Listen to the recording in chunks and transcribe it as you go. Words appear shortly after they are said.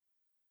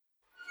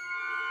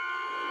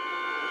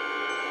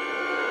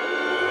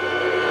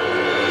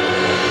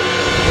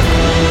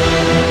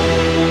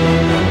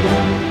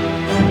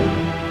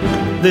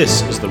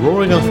This is the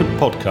Roaring Elephant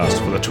podcast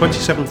for the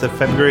 27th of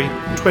February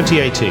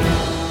 2018, a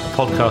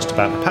podcast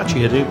about Apache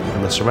Hadoop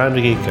and the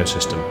surrounding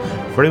ecosystem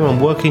for anyone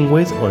working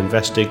with or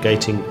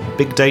investigating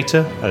big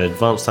data and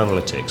advanced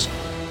analytics.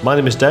 My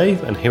name is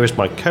Dave, and here is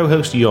my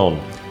co-host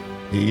Jon.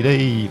 Hey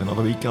Dave,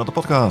 another week on the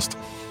podcast.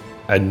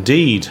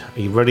 Indeed.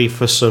 Are you ready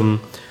for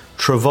some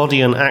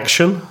Travodian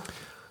action?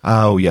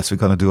 Oh yes, we're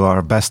going to do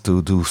our best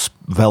to do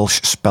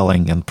Welsh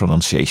spelling and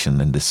pronunciation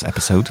in this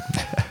episode.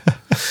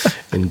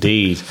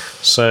 Indeed.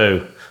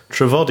 So,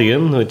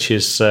 Travodian, which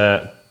is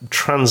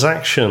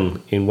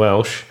transaction in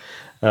Welsh,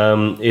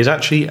 is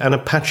actually an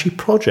Apache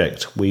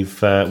project.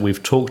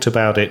 We've talked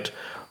about it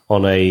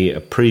on a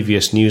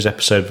previous news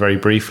episode very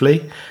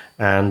briefly,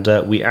 and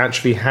we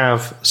actually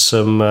have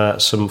some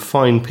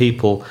fine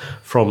people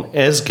from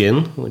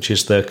Esgyn, which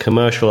is the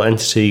commercial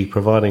entity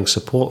providing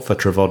support for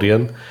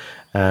Travodian,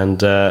 and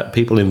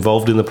people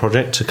involved in the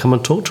project to come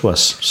and talk to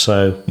us.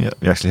 So yeah,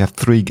 we actually have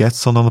 3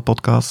 guests on the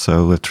podcast.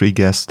 So 3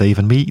 guests, Dave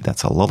and me.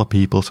 That's a lot of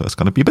people, so it's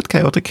going to be a bit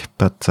chaotic,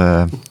 but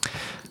a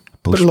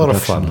lot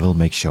of fun. We'll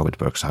make sure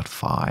it works out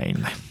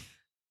fine.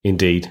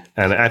 Indeed,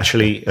 and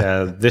actually,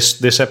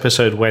 this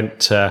episode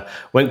went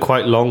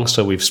quite long,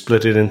 so we've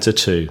split it into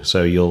 2.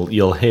 So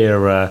you'll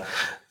hear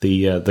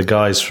the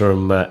guys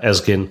from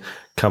Esgyn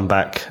come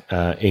back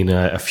in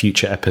a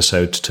future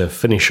episode to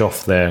finish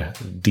off their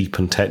deep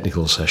and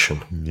technical session.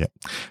 Yeah.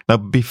 Now,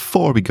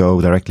 before we go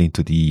directly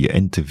into the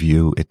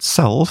interview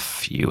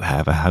itself, you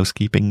have a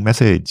housekeeping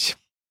message.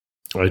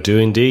 I do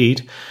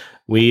indeed.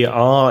 We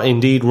are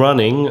indeed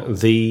running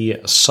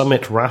the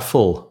Summit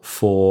raffle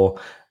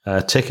for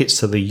tickets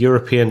to the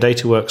European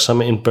DataWorks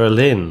Summit in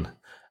Berlin.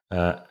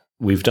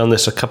 We've done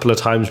this a couple of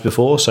times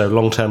before, so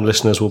long-term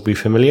listeners will be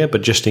familiar,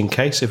 but just in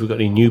case, if we've got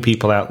any new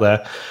people out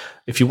there,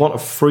 if you want a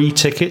free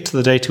ticket to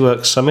the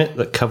DataWorks Summit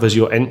that covers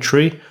your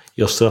entry,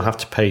 you'll still have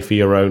to pay for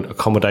your own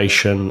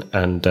accommodation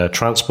and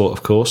transport,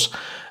 of course,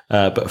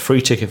 but a free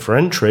ticket for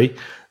entry,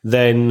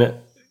 then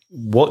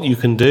what you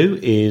can do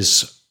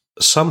is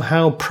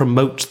somehow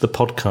promote the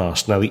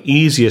podcast. Now, the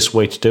easiest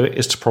way to do it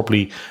is to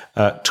probably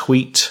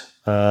tweet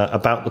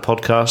about the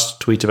podcast,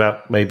 tweet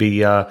about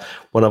maybe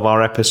one of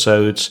our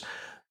episodes.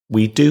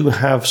 We do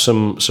have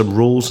some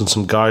rules and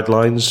some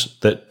guidelines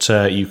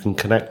that you can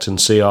connect and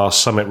see our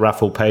Summit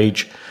raffle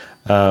page,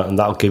 and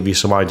that'll give you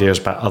some ideas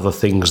about other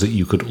things that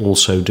you could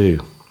also do.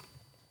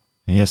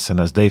 Yes, and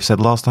as Dave said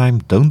last time,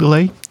 don't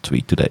delay,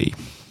 tweet today.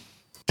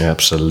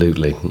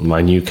 Absolutely.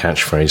 My new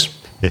catchphrase.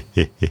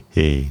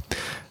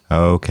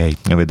 Okay,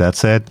 and with that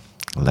said,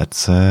 let's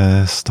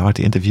start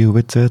the interview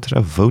with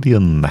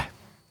Travodian.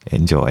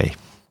 Enjoy.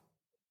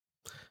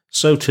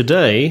 So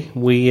today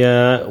we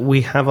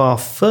have our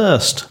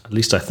first, at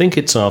least I think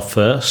it's our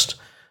first,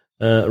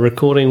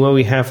 recording where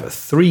we have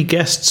 3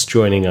 guests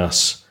joining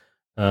us.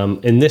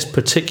 In this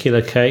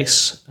particular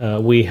case,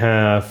 we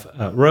have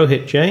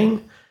Rohit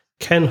Jain,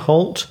 Ken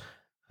Holt,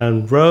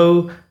 and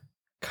Ro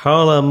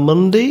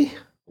Karlamundi,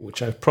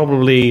 which I've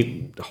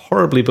probably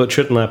horribly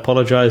butchered, and I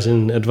apologize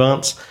in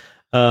advance,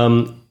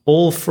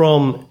 all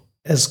from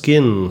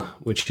Esgyn,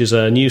 which is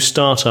a new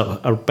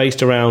startup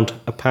based around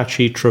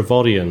Apache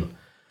Travodian.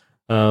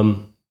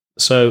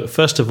 So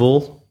first of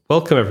all,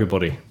 welcome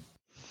everybody.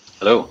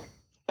 Hello.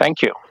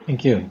 Thank you.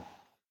 Thank you.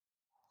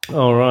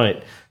 All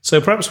right.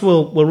 So perhaps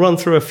we'll run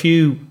through a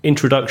few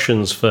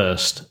introductions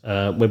first.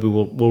 Maybe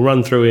we'll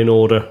run through in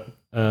order.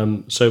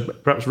 So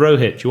perhaps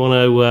Rohit, do you want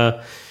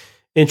to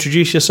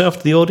introduce yourself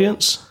to the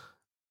audience?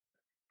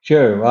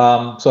 Sure.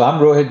 So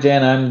I'm Rohit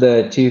Jain. I'm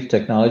the Chief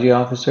Technology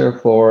Officer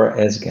for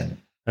Esgyn.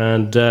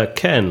 And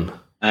Ken.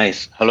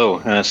 Nice.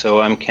 Hello. So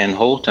I'm Ken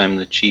Holt. I'm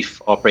the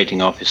Chief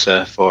Operating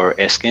Officer for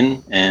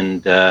Esgyn,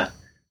 and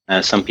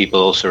some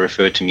people also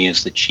refer to me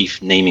as the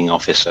Chief Naming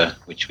Officer,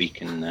 which we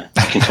can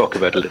talk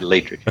about a little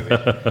later if you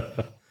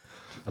wish.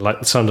 I like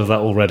the sound of that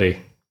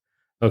already.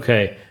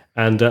 Okay.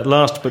 And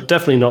last but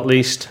definitely not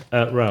least,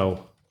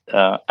 Rao.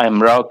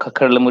 I'm Rao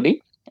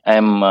Karlamundi.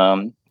 I'm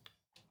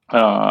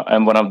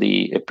one of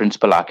the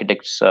principal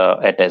architects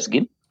at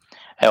Esgyn.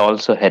 I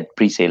also had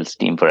pre-sales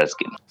team for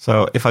Esgyn.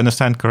 So, if I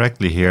understand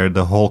correctly here,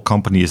 the whole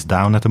company is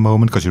down at the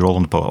moment because you're all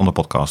on the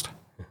podcast.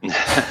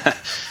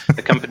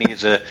 The company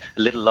is a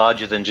little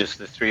larger than just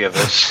the 3 of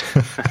us.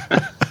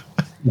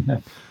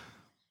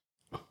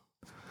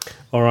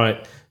 All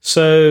right.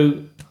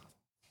 So,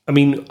 I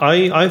mean,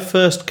 I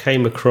first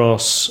came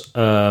across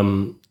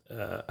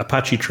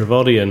Apache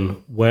Travodian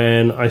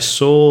when I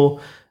saw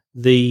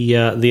the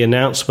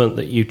announcement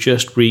that you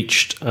just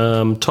reached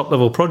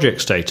top-level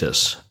project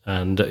status.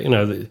 And,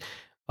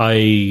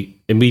 I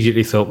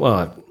immediately thought,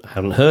 well, I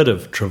hadn't heard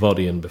of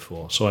Travodian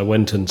before. So I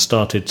went and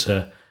started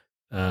to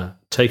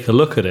take a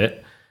look at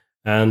it.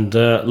 And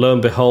lo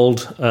and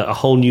behold, a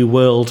whole new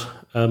world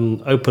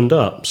opened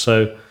up.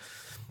 So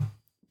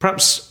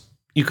perhaps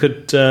you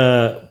could,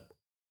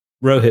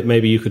 Rohit,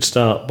 maybe you could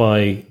start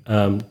by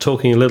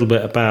talking a little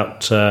bit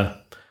about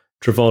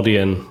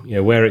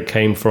Travodian, where it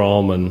came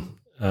from and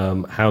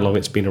how long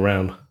it's been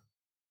around.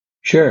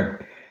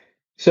 Sure.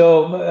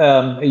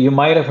 So you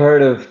might have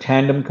heard of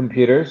tandem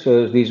computers.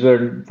 So these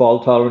were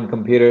fault-tolerant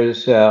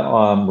computers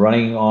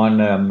running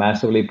on a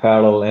massively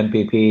parallel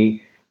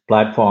MPP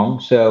platform.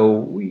 So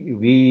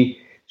we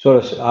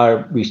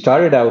we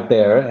started out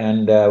there,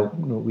 and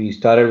we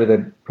started with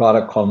a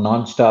product called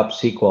Nonstop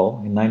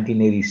SQL in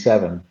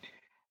 1987.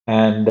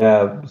 And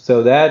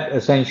so that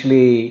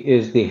essentially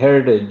is the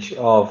heritage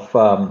of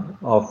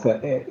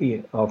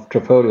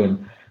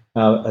Trifolium.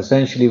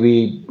 Essentially,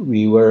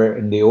 we were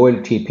in the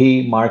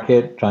OLTP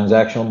market,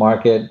 transactional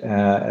market.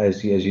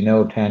 As you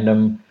know,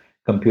 tandem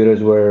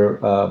computers were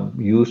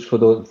used for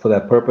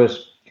that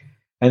purpose.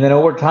 And then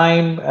over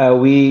time,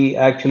 we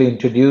actually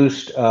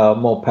introduced a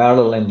more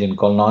parallel engine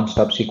called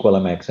Nonstop SQL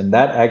MX, and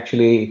that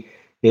actually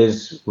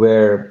is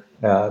where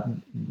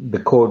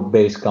the code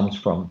base comes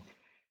from.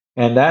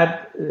 And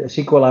that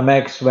SQL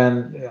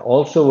MX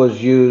also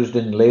was used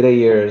in later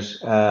years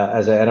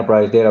as an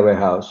enterprise data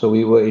warehouse. So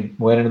it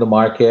went into the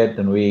market,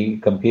 and we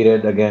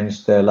competed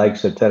against the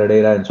likes of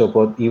Teradata and so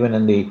forth, even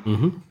in the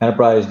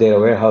enterprise data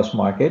warehouse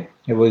market.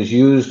 It was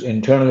used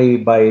internally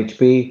by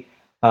HP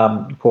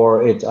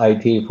for its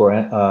IT for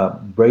a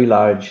very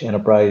large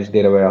enterprise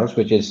data warehouse,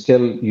 which is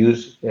still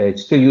used. It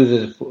still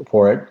uses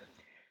for it.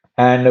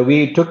 And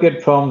we took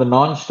it from the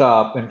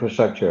Nonstop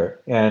infrastructure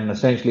and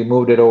essentially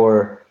moved it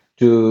over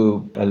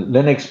to a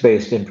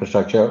Linux-based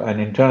infrastructure, and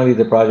internally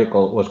the project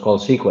was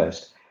called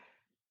Sequest.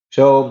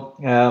 So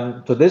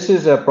this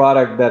is a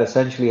product that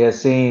essentially has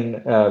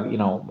seen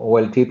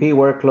OLTP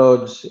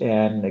workloads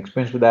and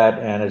experience with that,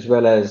 and as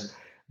well as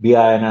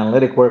BI and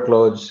analytic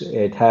workloads.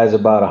 It has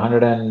about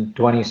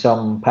 120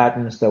 some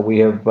patents that we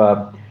have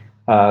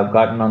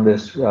gotten on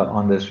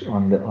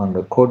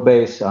the code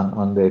base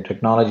on the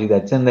technology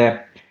that's in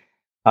there.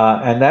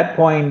 At that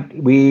point,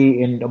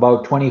 in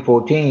about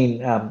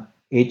 2014.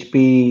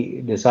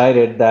 HP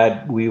decided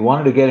that we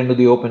wanted to get into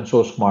the open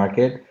source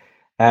market,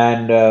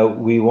 and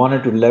we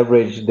wanted to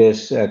leverage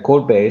this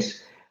code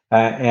base,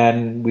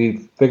 and we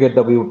figured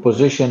that we would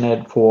position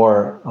it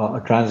for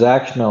a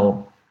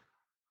transactional,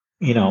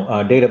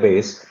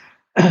 database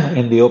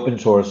in the open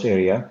source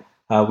area,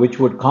 which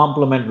would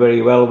complement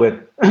very well with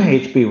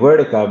HP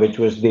Vertica, which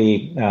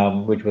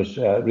was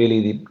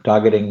really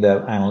targeting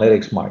the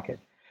analytics market.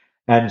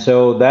 And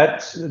so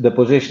that's the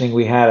positioning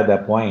we had at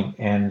that point.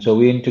 And so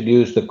we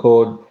introduced the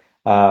code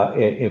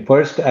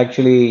first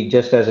actually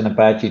just as an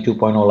Apache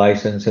 2.0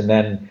 license, and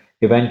then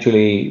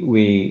eventually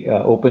we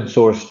open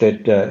sourced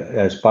it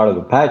as part of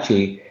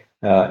Apache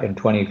in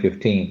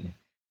 2015.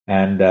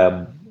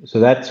 And so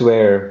that's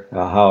where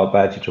how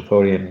Apache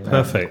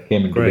Trifolium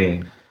came into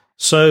being.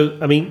 So,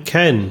 I mean,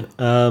 Ken,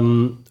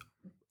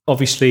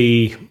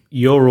 obviously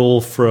you're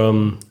all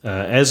from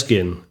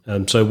Esgin.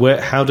 So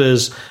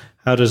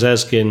how does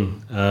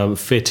Esgin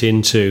fit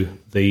into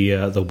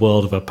the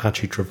world of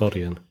Apache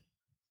Trifolium?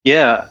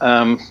 Yeah,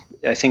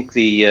 I think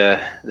the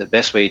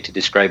best way to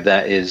describe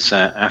that is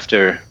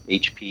after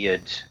HP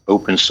had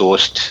open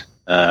sourced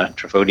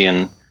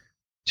Trifolium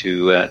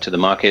to the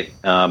market,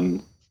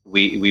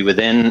 we were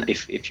then,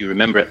 if you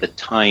remember at the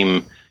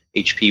time,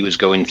 HP was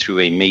going through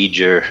a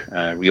major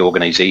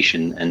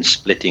reorganization and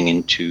splitting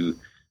into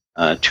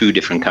two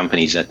different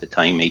companies at the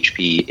time,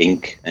 HP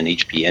Inc. and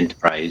HP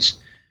Enterprise.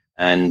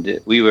 And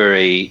we were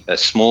a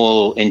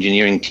small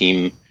engineering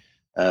team,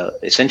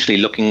 essentially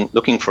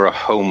looking for a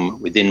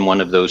home within one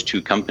of those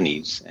two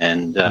companies.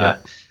 And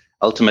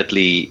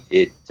ultimately,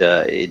 it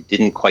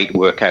didn't quite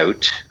work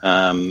out.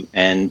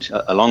 And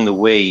along the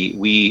way,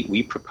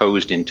 we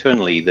proposed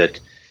internally that,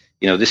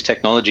 this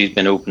technology has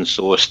been open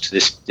sourced.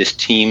 This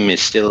team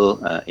is still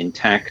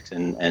intact,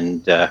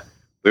 and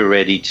we're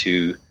ready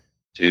to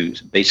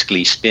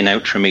basically spin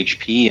out from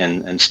HP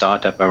and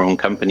start up our own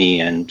company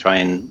and try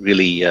and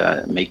really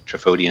make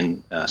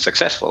Trifolium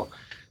successful.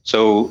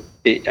 So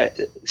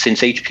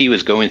since HP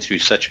was going through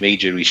such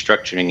major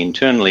restructuring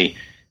internally,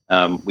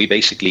 we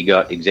basically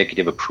got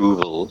executive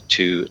approval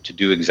to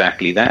do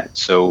exactly that.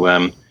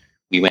 So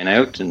we went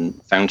out and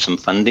found some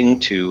funding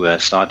to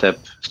start up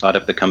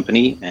the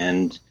company,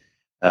 and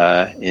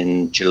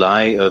in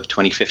July of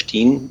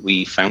 2015,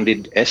 we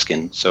founded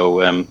Esgin. So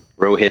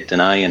Rohit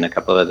and I and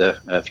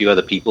a few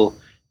other people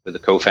were the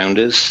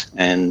co-founders,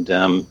 and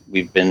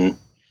we've been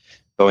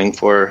going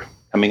for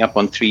coming up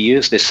on 3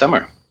 years this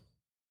summer.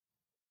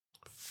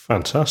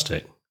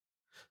 Fantastic.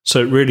 So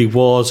it really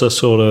was a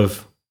sort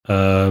of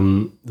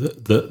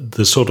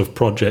the sort of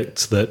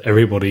project that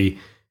everybody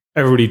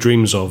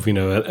dreams of.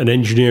 An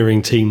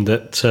engineering team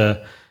that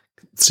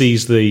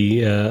sees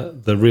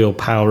the real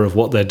power of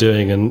what they're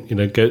doing,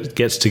 and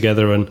gets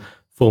together and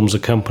forms a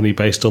company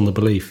based on the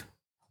belief.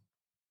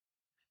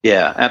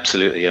 Yeah,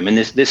 absolutely. I mean,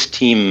 this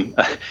team,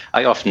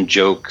 I often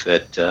joke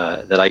that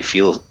I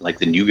feel like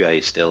the new guy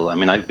still. I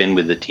mean, I've been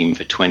with the team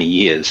for 20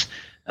 years,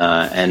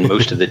 and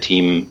most of the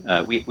team,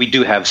 we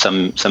do have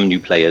some new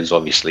players,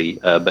 obviously,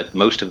 but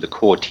most of the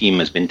core team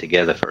has been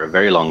together for a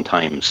very long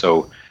time.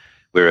 So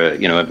we're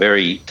a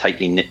very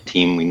tightly knit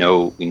team. We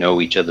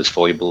know each other's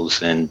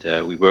foibles, and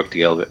we work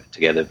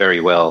together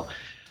very well.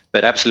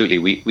 But absolutely,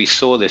 we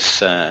saw this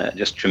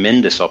just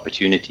tremendous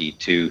opportunity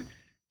to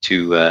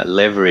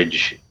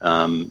leverage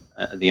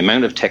the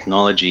amount of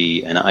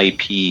technology and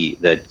IP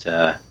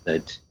that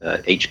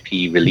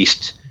HP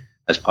released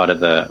as part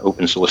of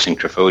open sourcing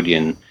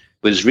Trafodion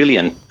was really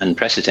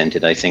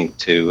unprecedented, I think,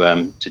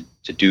 to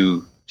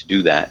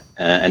do that.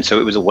 And so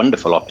it was a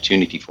wonderful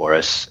opportunity for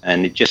us,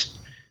 and it just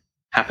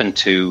happened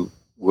to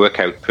work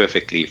out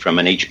perfectly from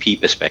an HP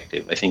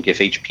perspective. I think if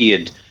HP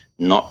had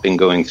not been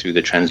going through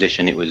the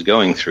transition it was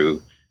going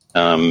through,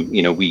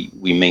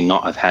 we may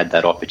not have had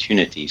that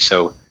opportunity.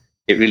 So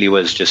it really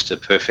was just a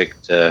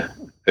perfect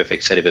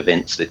set of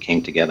events that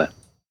came together.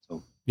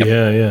 So, yep.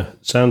 Yeah,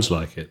 sounds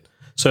like it.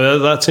 So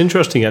that's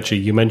interesting.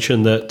 Actually, you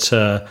mentioned that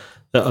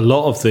a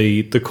lot of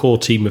the core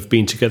team have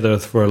been together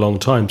for a long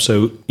time.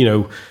 So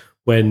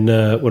when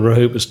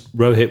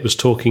Rohit was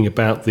talking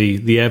about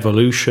the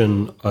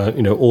evolution,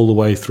 all the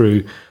way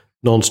through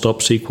Nonstop,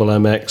 SQL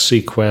MX,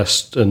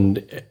 Sequest, and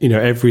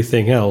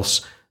everything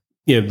else,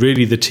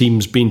 really the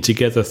team's been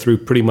together through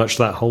pretty much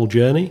that whole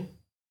journey.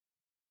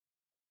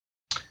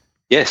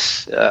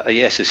 Yes,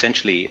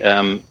 essentially.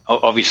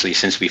 Obviously,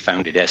 since we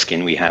founded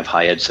Eskin, we have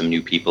hired some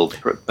new people,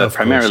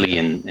 primarily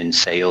in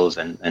sales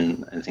and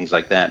things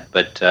like that.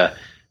 But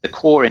the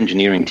core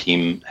engineering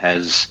team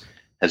has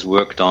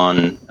worked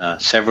on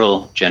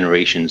several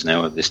generations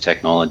now of this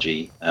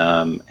technology,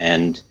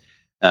 and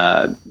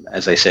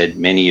as I said,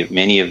 many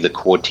of the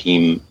core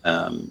team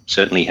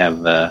certainly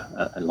have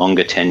a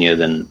longer tenure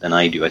than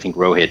I do. I think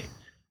Rohit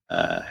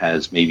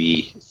has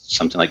maybe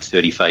something like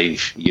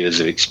 35 years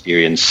of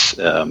experience,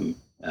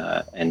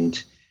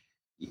 and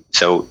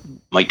so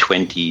my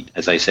 20,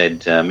 as I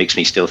said, makes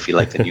me still feel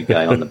like the new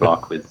guy on the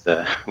block with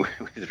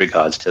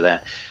regards to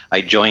that.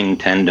 I joined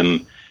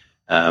Tandem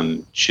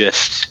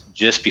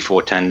just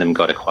before Tandem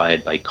got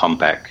acquired by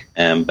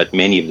Compaq, but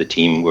many of the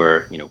team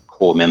were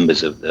core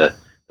members of the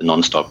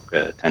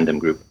Nonstop Tandem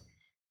group.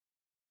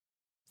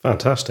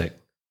 Fantastic.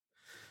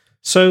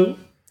 So,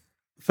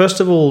 first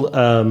of all,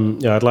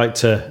 I'd like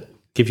to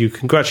give you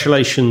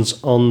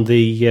congratulations on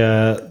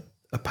the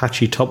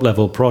Apache top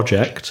level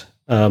project,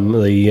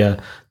 the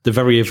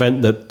very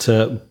event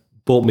that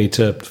brought me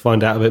to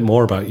find out a bit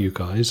more about you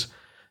guys.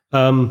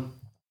 How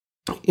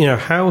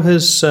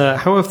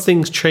have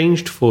things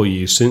changed for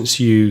you since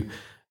you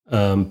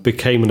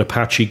became an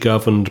Apache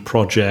governed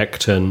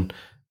project and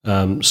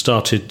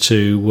started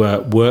to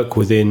work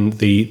within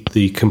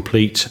the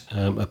complete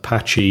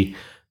Apache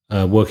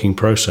working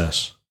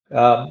process?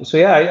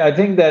 I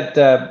think that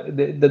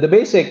the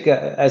basic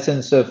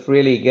essence of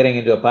really getting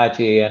into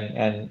Apache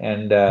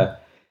and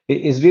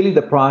is really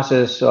the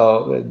process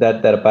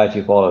that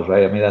Apache follows,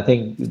 right? I mean, I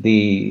think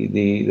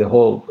the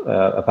whole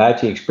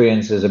Apache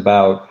experience is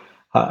about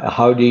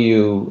how do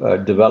you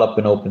develop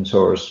an open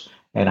source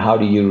and how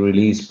do you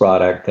release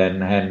product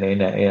and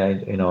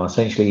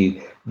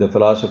essentially the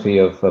philosophy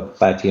of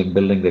Apache and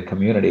building the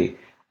community.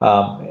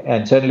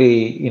 And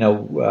certainly,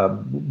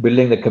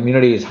 building the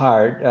community is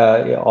hard,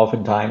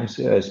 oftentimes,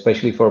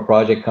 especially for a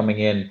project coming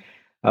in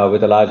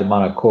with a large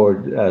amount of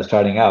code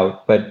starting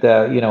out. But,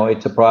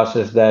 it's a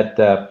process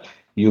that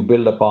you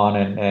build upon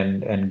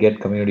and get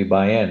community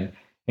buy-in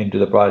into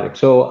the project.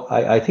 So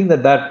I think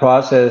that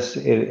process,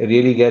 it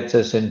really gets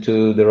us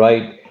into the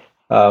right,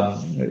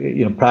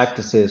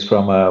 practices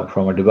from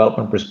a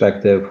development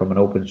perspective, from an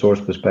open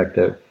source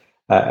perspective.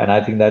 And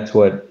I think that's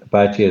what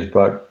Apache has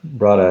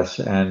brought us.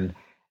 And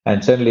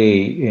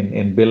certainly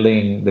in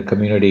building the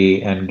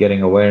community and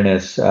getting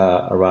awareness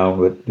around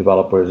with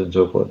developers and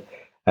so forth,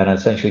 and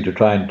essentially to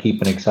try and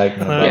keep an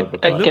excitement about the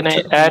project. Can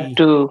I add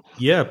to?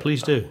 Yeah,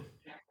 please do.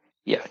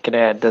 Yeah, can I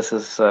add? This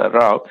is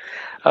Rao.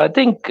 I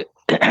think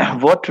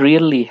what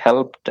really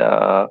helped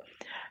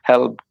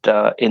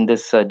in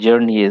this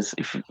journey is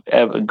if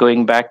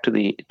going back to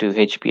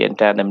HP and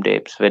Tandem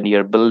days when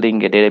you're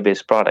building a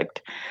database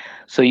product.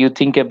 So you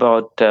think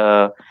about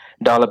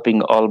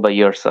developing all by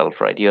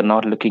yourself, right? You're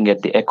not looking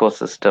at the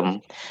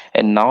ecosystem.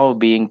 And now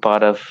being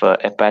part of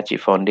Apache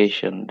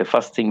Foundation, the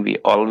first thing we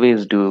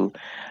always do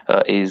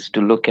is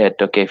to look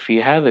at, okay, if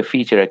you have a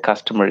feature a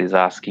customer is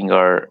asking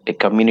or a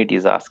community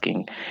is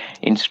asking,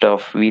 instead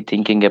of we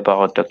thinking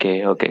about, okay,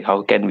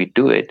 how can we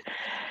do it?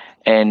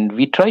 And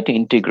we try to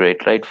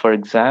integrate, right? For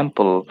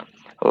example,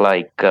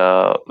 like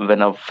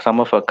when some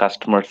of our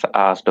customers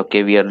asked,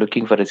 okay, we are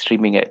looking for a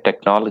streaming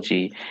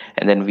technology,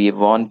 and then we have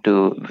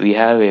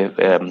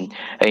a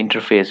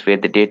interface where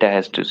the data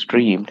has to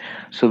stream.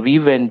 So we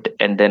went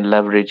and then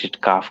leveraged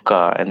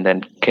Kafka and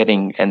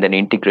then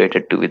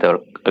integrated with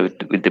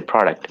the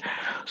product.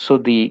 So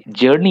the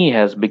journey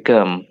has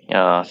become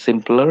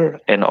simpler,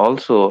 and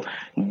also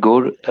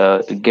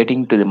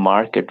getting to the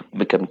market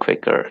become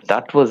quicker.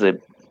 That was a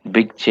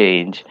big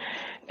change.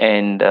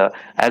 And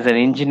as an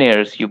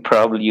engineer, you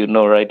probably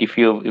right?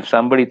 If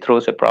somebody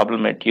throws a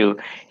problem at you,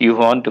 you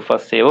want to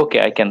first say,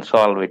 okay, I can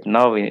solve it.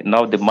 Now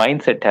the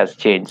mindset has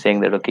changed, saying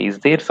that, okay, is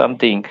there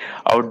something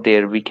out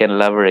there we can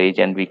leverage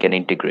and we can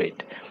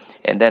integrate?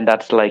 And then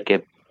that's like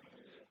a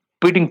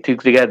putting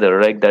things together,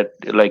 right? That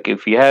like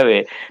if you have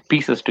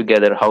pieces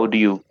together, how do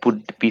you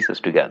put the pieces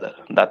together?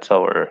 That's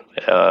our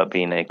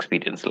been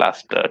experience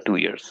last 2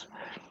 years.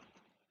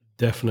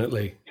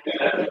 definitely.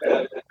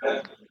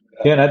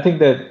 Yeah, and I think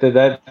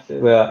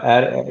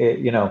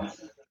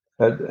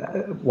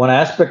one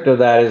aspect of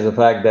that is the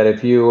fact that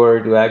if you were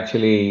to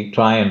actually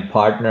try and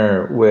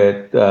partner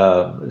with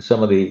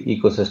some of the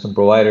ecosystem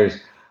providers,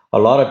 a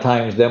lot of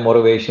times their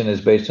motivation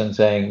is based on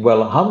saying,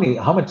 well,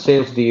 how much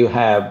sales do you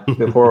have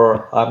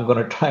before I'm going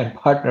to try and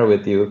partner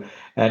with you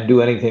and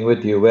do anything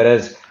with you?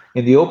 Whereas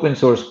in the open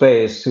source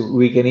space,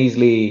 we can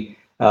easily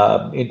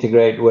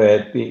integrate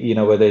with,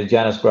 whether it's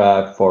Janus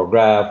Graph for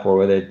Graph, or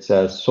whether it's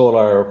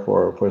Solar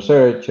for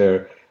search,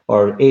 or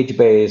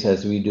HBase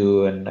as we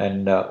do,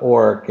 and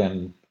Orc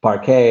and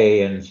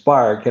Parquet and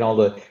Spark and all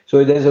the.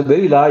 So there's a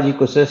very large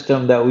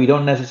ecosystem that we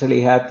don't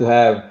necessarily have to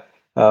have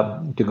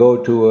to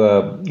go to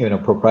a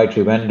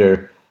proprietary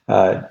vendor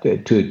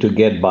to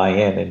get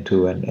buy-in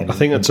into and I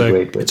think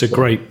it's a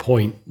great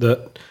point,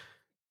 that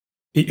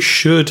it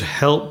should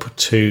help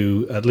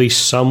to at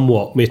least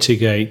somewhat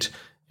mitigate.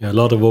 A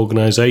lot of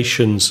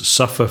organizations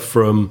suffer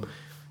from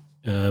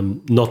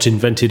not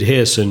invented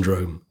here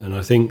syndrome, and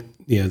I think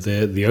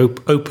the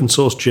open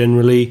source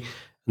generally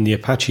and the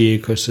Apache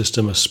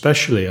ecosystem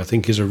especially, I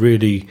think, is a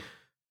really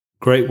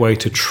great way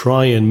to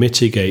try and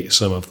mitigate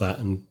some of that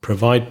and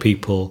provide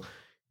people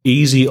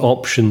easy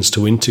options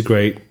to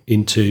integrate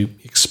into,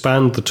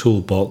 expand the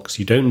toolbox.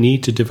 You don't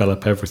need to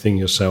develop everything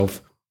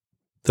yourself.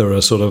 There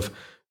are sort of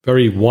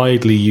very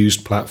widely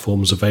used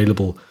platforms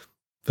available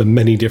for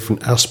many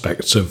different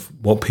aspects of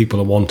what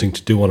people are wanting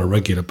to do on a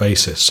regular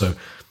basis. So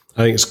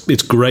I think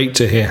it's great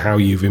to hear how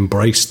you've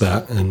embraced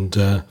that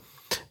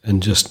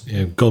and just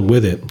gone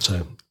with it.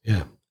 So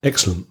yeah,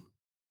 excellent.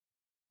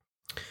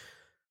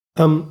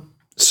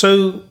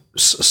 So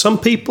some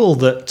people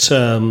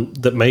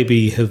that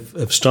maybe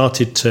have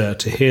started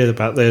to hear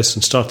about this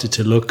and started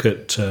to look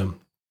at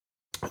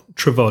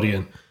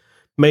Trivodian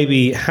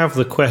maybe have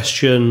the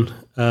question,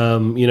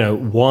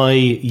 why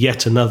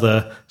yet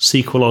another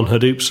SQL on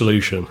Hadoop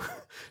solution?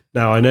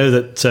 Now, I know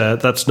that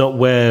that's not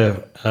where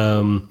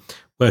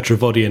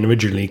Trivodian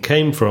originally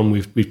came from.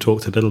 We've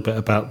talked a little bit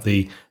about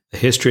the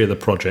history of the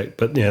project,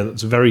 but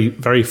that's very,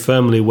 very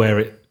firmly where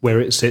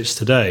it sits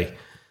today.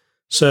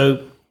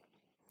 So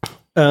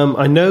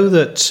I know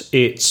that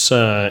it's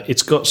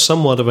got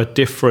somewhat of a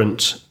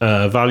different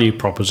value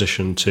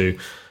proposition to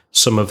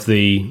some of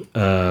the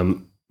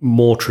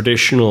more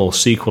traditional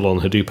SQL on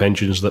Hadoop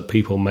engines that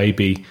people may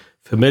be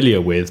familiar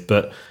with.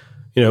 But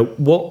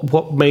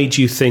what made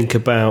you think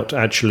about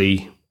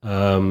actually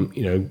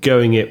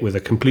going it with a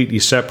completely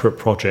separate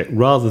project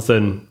rather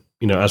than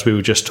as we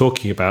were just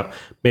talking about,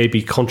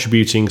 maybe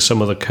contributing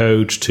some of the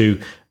code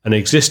to an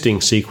existing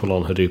SQL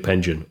on Hadoop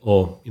engine,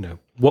 or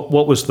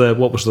what was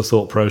the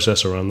thought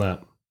process around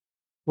that?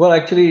 Well,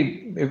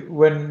 actually,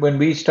 when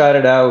we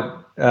started out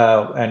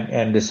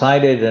and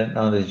decided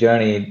on this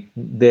journey,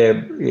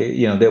 there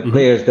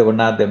players. There were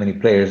not that many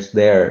players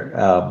there,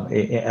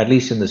 at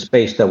least in the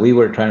space that we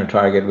were trying to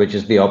target, which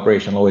is the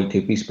operational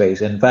OLTP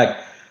space. In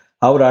fact,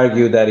 I would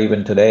argue that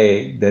even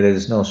today there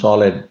is no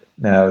solid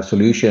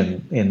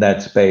solution in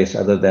that space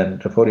other than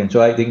Trivodian.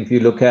 So I think if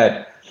you look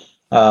at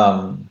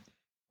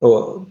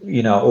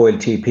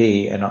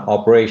OLTP and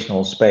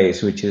operational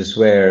space, which is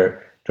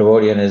where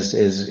Trivodian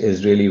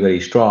is really very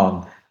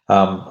strong.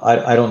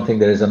 I don't think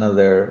there is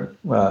another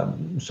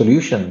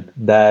solution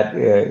that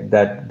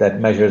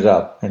measures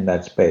up in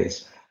that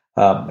space.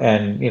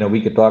 And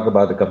we could talk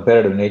about the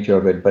competitive nature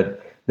of it, but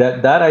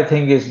that I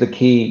think is the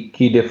key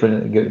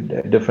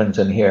difference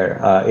in here.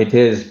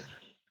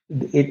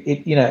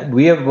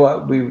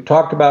 We've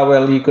talked about,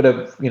 well, you could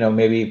have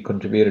maybe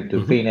contributed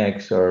to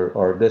Phoenix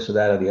or this or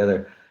that or the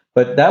other,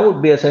 but that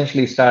would be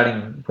essentially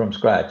starting from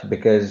scratch,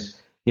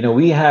 because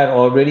we had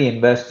already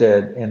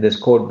invested in this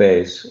code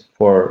base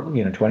for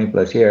 20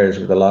 plus years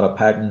with a lot of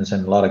patents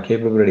and a lot of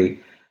capability,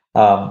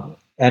 and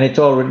it's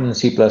all written in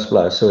C++.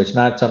 So it's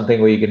not something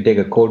where you can take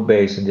a code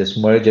base and just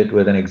merge it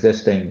with an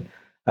existing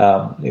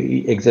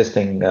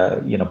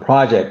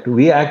project.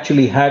 We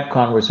actually had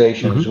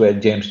conversations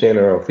with James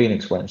Taylor of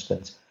Phoenix, for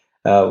instance,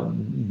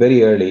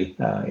 very early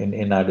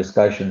in our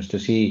discussions to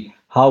see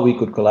how we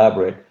could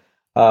collaborate.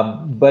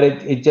 But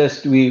it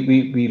just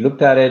we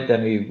looked at it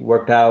and we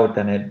worked out,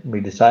 and we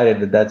decided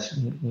that that's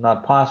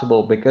not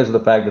possible because of the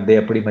fact that they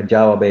are pretty much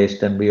Java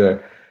based and we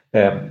are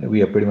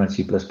pretty much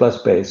C++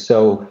 based.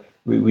 So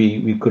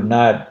we could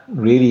not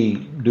really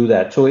do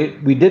that. So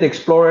we did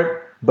explore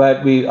it,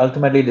 but we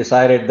ultimately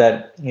decided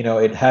that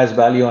it has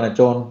value on its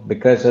own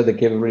because of the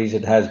capabilities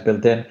it has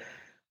built in.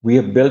 We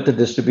have built a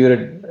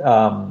distributed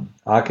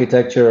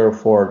architecture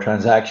for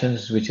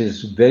transactions, which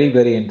is very,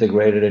 very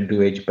integrated into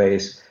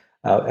HBase.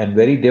 And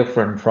very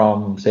different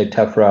from, say,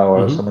 Tephra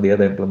or some of the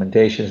other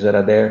implementations that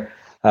are there,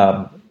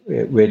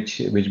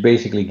 which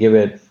basically give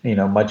it,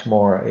 much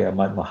more,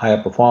 much higher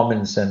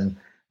performance and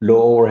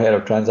low overhead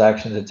of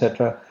transactions,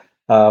 etc.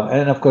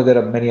 And of course, there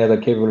are many other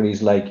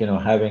capabilities like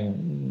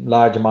having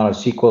large amount of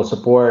SQL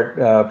support,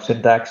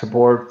 syntax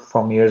support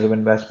from years of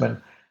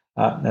investment,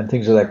 and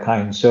things of that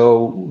kind.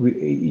 So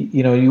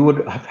you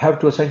would have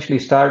to essentially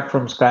start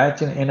from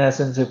scratch in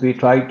essence if we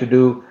tried to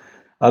do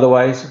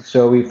otherwise.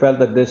 So we felt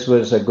that this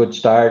was a good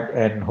start,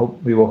 and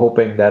we were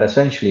hoping that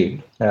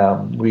essentially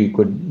we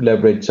could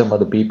leverage some of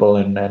the people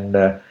and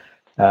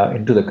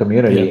into the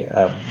community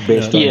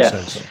based on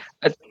sense.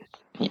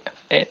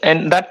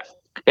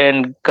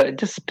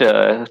 Just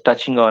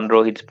touching on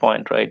Rohit's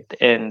point, right?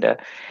 And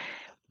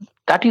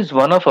that is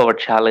one of our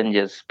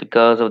challenges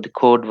because of the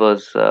code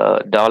was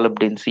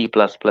developed in C++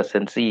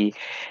 and C,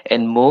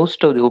 and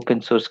most of the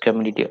open source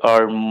community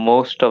or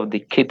most of the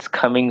kids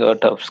coming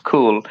out of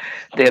school,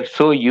 they're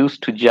so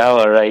used to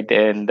Java, right?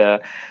 And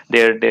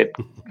they're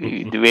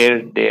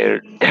where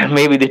they're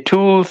maybe the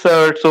tools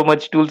are so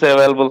much tools are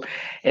available,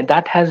 and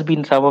that has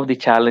been some of the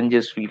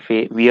challenges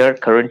we are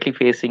currently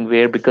facing,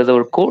 where because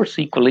our core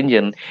SQL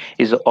engine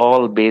is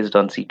all based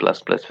on C++.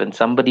 When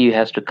somebody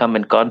has to come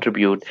and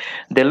contribute,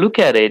 they look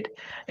at it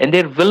and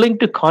they're willing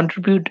to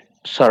contribute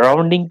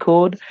surrounding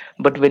code,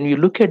 but when you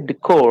look at the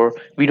core,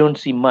 we don't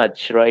see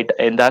much, right?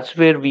 And that's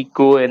where we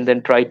go and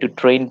then try to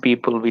train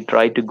people. We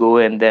try to go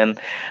and then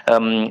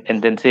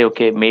say,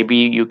 okay, maybe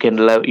you can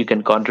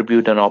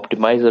contribute an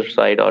optimizer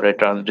side or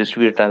a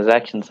distributed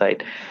transaction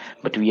side,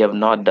 but we have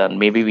not done.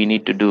 Maybe we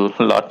need to do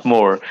a lot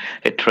more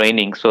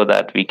training so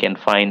that we can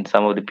find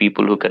some of the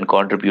people who can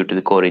contribute to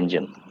the core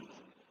engine.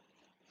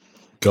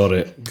 Got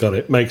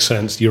it. Makes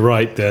sense. You're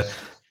right there.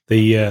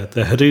 The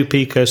Hadoop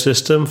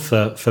ecosystem,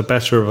 for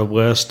better or for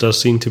worse,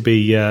 does seem to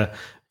be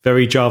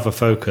very Java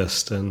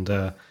focused, and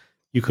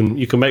you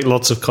can make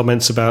lots of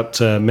comments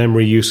about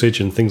memory usage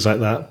and things like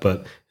that,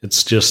 but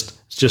it's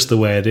just the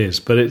way it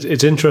is. But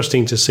it's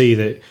interesting to see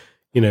that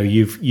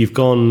you've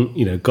gone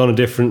a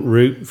different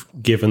route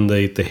given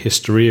the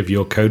history of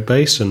your code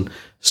base and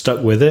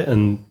stuck with it,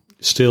 and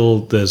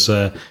still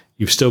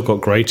you've still got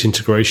great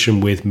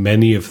integration with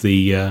many of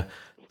the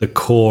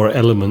core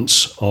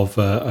elements of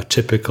a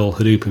typical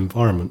Hadoop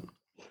environment.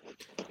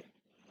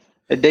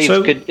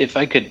 Dave, if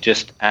I could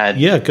just add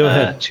go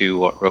ahead. To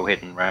what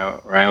Rohit and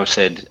Rao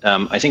said,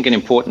 I think an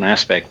important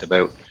aspect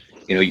about,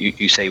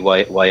 you say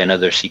why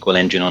another SQL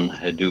engine on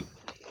Hadoop.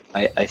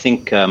 I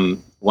think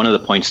one of the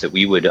points that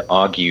we would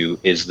argue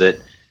is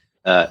that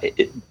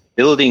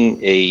building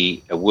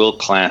a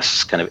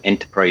world-class kind of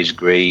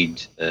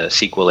enterprise-grade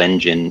SQL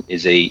engine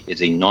is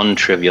a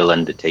non-trivial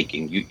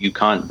undertaking. You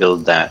can't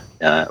build that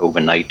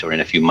overnight or in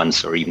a few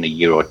months or even a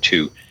year or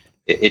two.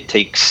 It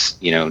takes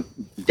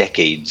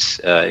decades.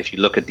 If you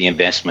look at the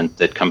investment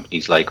that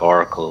companies like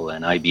Oracle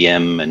and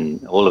IBM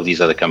and all of these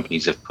other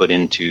companies have put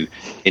into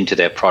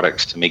their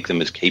products to make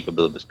them as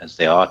capable as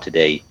they are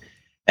today,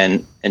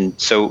 and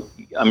so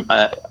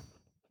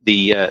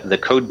the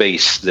code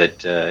base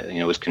that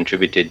was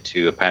contributed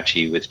to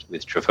Apache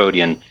with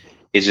Trifodion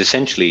is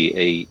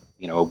essentially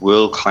a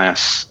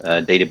world-class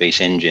database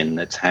engine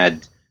that's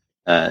had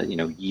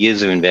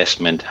years of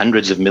investment,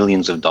 hundreds of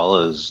millions of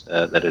dollars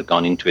that have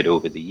gone into it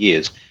over the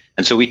years.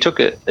 And so we took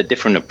a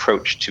different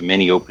approach to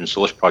many open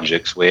source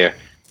projects where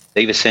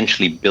they've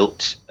essentially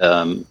built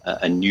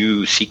a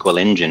new SQL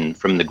engine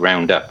from the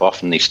ground up.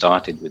 Often they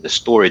started with a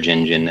storage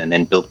engine and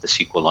then built the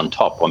SQL on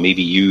top, or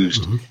maybe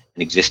used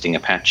an existing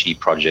Apache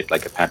project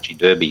like Apache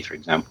Derby, for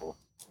example.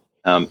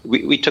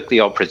 We took the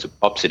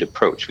opposite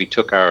approach. We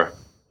took our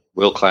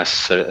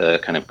world-class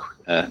kind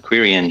of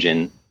query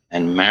engine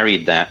and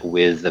married that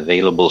with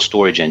available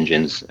storage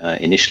engines,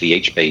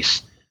 initially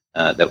HBase,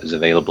 that was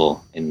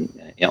available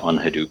on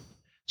Hadoop.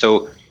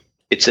 So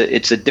it's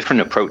a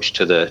different approach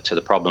to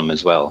the problem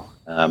as well.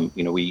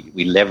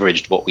 We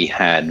leveraged what we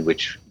had,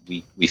 which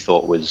we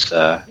thought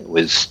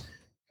was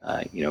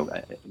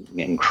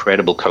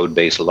incredible code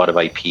base, a lot of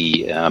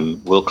IP,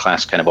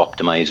 world-class kind of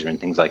optimizer and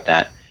things like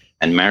that,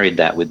 and married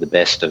that with the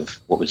best of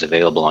what was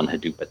available on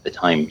Hadoop at the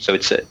time. So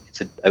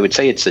I would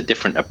say it's a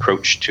different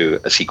approach to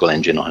a SQL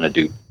engine on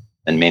Hadoop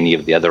than many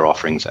of the other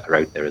offerings that are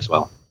out there as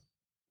well.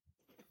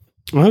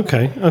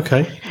 Okay.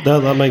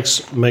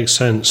 That makes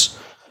sense.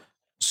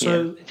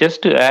 So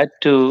just to add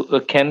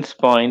to Ken's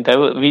point,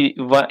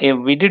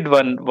 we did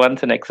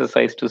once an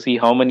exercise to see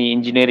how many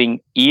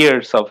engineering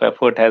years of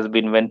effort has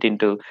been went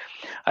into.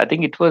 I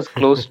think it was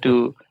close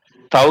to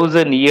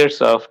 1,000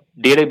 years of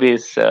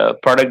database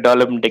product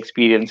development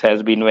experience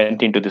has been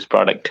went into this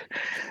product.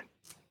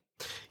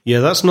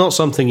 Yeah, that's not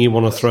something you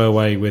want to throw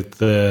away with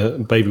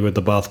the baby with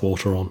the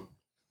bathwater on.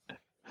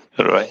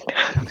 Right.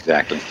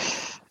 Exactly.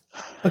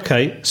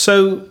 Okay,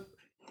 so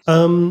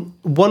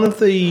one of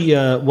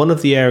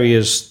the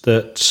areas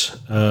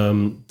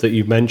that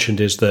you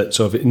mentioned is that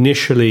sort of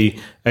initially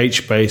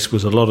HBase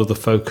was a lot of the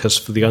focus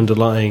for the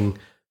underlying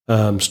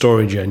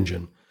storage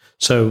engine.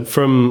 So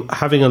from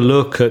having a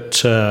look at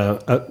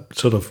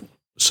sort of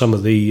some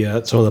of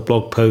the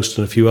blog posts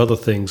and a few other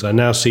things, I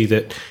now see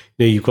that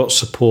you've got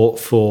support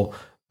for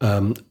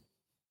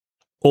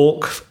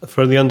Awk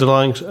for the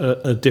underlying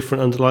a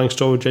different underlying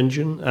storage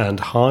engine, and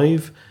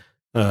Hive.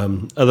 Are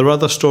there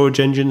other storage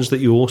engines that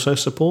you also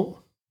support?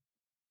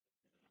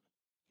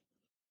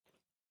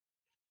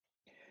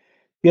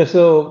 Yeah,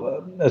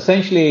 so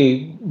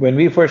essentially, when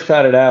we first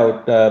started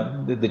out,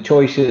 the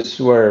choices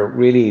were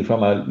really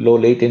from a low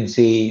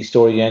latency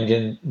storage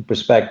engine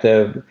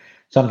perspective.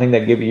 something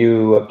that give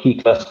you a key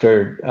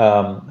clustered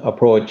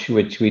approach,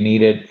 which we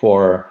needed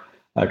for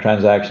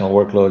transactional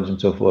workloads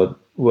and so forth,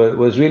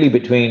 was really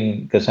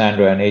between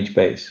Cassandra and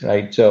HBase,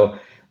 right? So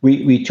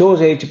we chose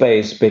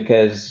HBase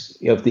because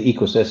of the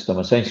ecosystem.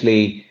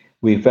 Essentially,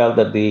 we felt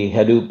that the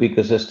Hadoop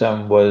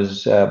ecosystem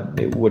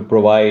would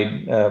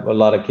provide a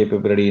lot of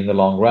capability in the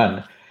long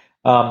run.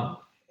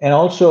 And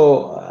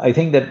also, I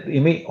think that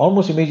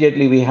almost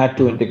immediately we had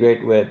to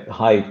integrate with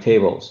Hive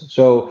tables.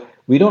 So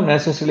we don't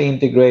necessarily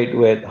integrate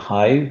with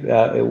Hive.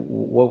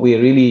 What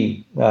we're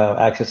really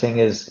accessing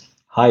is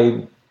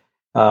Hive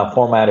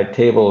formatted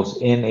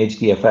tables in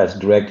HDFS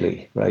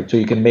directly, right? So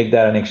you can make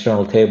that an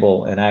external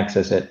table and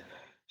access it.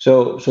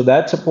 So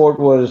that support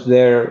was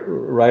there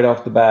right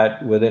off the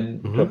bat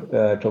within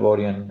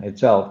Travodian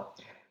itself.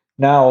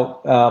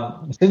 Now,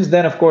 since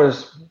then, of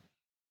course,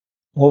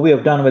 what we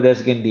have done with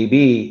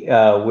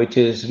EsginDB, which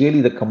is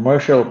really the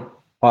commercial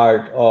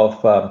part of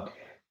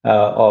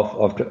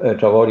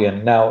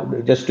Travodian. Now,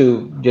 just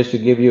to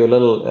give you a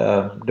little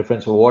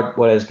difference of what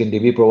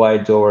EsginDB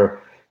provides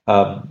over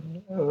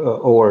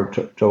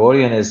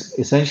Travodian is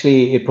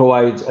essentially it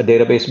provides a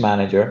database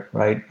manager,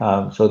 right?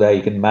 So that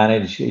you can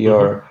manage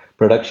your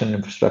production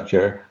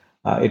infrastructure.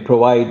 It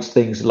provides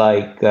things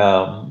like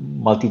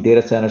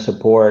multi-data center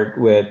support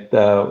with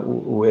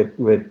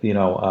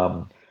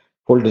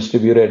full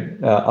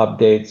distributed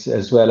updates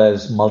as well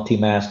as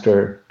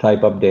multi-master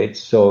type updates.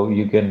 So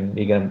you can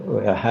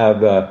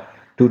have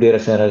two data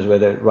centers where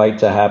the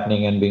writes are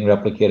happening and being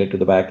replicated to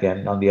the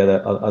backend on the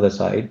other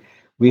side.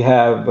 We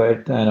have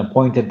an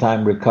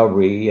appointed-time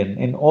recovery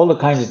and all the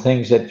kinds of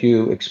things that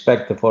you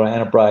expect for an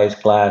enterprise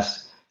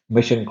class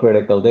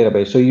mission-critical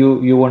database. So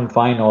you wouldn't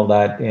find all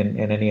that in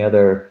any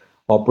other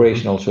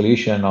operational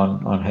solution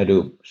on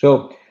Hadoop.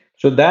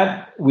 So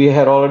that we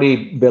had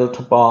already built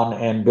upon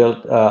and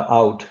built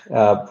out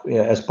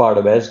as part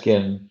of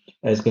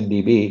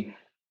EsginDB.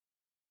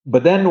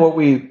 But then what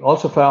we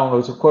also found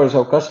was, of course,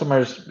 our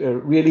customers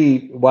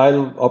really,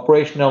 while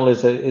operational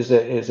is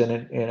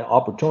an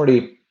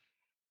opportunity,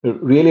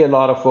 really a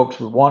lot of folks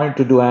wanted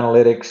to do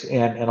analytics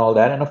and all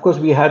that. And of course,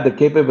 we had the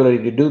capability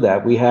to do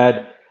that. We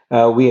had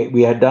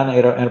done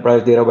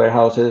enterprise data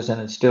warehouses,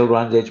 and it still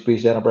runs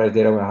HP's enterprise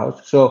data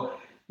warehouse. So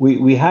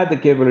we had the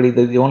capability.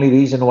 The only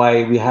reason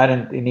why we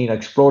hadn't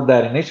explored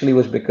that initially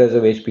was because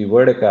of HP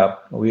Vertica.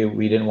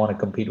 We didn't want to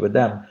compete with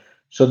them.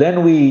 So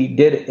then we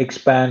did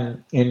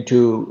expand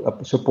into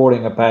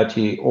supporting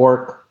Apache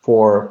Orc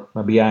for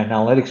BI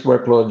analytics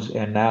workloads,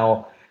 and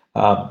now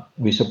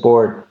we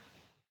support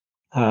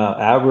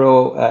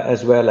Avro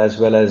as well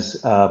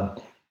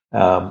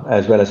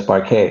as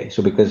Parquet.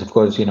 So because of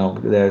course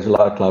there's a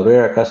lot of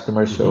Cloudera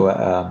customers, so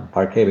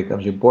Parquet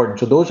becomes important.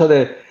 So those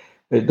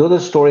are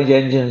storage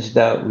engines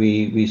that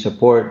we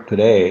support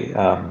today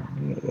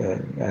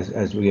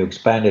as we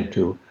expanded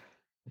to.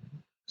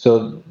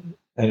 So.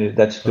 And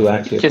that's to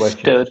answer your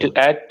question. Just to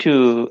add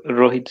to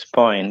Rohit's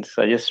points,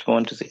 I just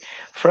want to say,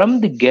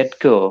 from the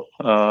get-go,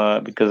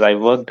 because I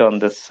worked on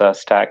this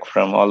stack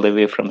from all the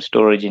way from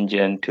storage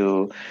engine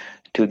to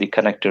the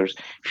connectors.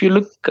 If you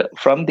look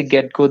from the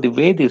get-go, the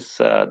way this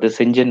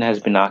engine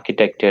has been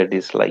architected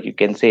is like you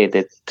can say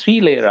the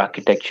 3-layer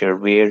architecture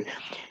where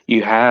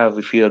you have,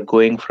 if you are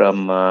going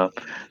from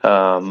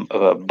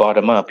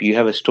bottom up, you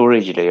have a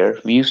storage layer.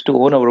 We used to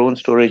own our own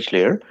storage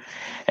layer.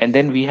 And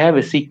then we have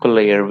a SQL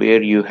layer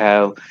where you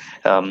have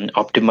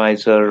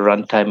optimizer,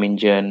 runtime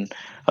engine,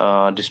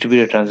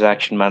 distributed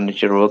transaction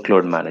manager,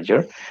 workload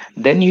manager.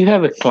 Then you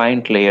have a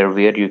client layer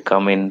where you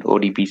come in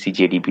ODBC,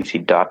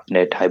 JDBC,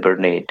 .NET,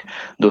 Hibernate,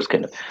 those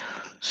kind of.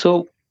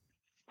 So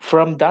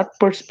from that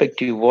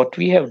perspective, what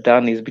we have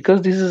done is,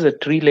 because this is a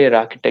 3-layer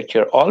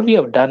architecture, all we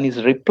have done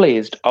is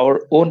replaced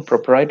our own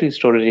proprietary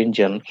storage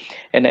engine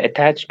and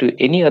attached to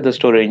any other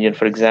storage engine.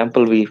 For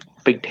example, we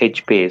picked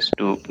HBase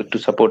to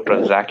support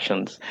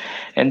transactions,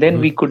 and then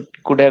we could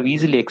have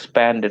easily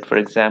expanded. For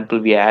example,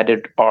 we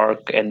added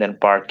Arc and then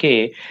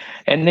Parquet,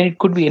 and then it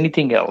could be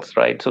anything else,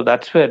 right? So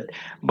that's where.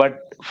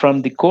 But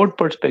from the code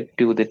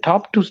perspective, the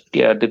top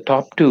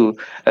two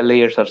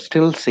layers are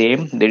still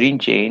same. They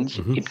didn't change.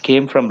 It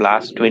came from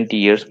last 20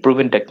 years,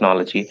 proven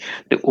technology.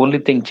 The only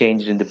thing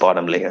changed in the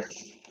bottom layer.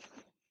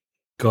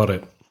 Got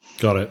it.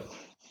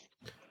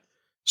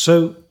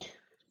 So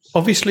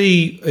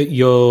obviously,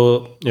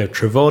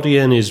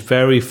 Travodian is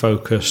very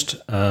focused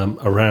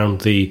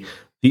around the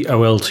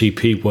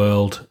OLTP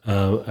world.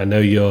 I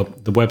know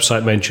the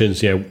website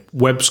mentions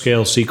web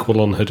scale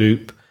SQL on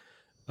Hadoop.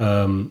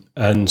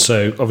 And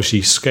so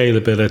obviously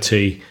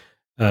scalability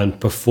and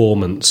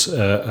performance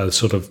are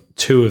sort of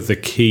two of the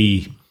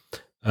key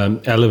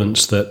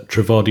elements that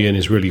Travodian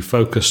is really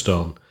focused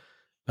on.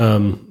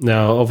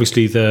 Now,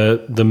 obviously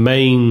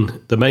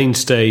the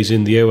mainstays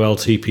in the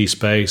OLTP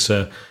space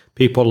are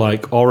people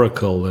like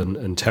Oracle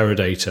and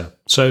Teradata.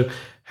 So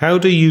how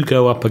do you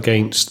go up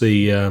against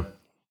the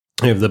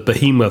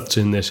behemoths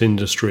in this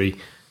industry?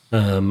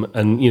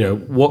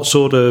 And what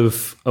sort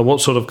of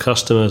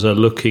customers are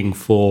looking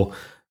for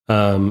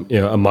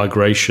a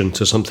migration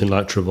to something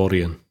like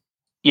Travodian?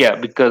 Yeah,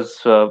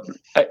 because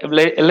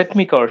let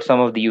me cover some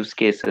of the use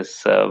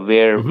cases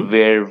where we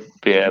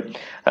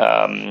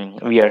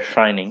are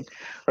shining,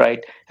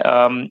 right?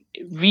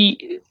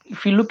 We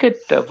if you look at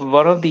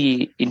one of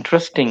the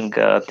interesting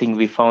thing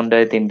we found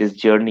out in this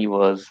journey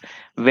was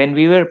when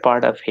we were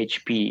part of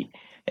HP,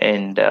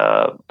 and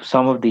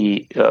some of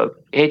the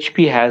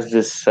HP has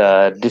this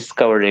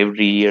discover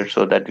every year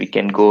so that we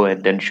can go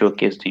and then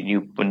showcase the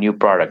new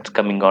products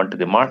coming onto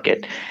the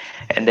market.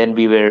 And then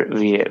we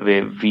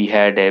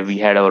had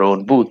our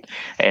own booth,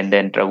 and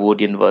then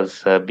Travodian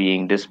was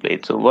being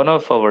displayed. So one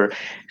of our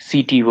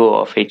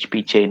CTO of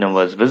HP China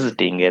was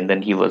visiting, and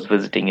then he was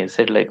visiting and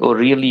said like, oh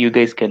really, you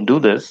guys can do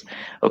this?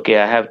 Okay,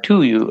 I have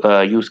two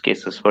use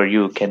cases for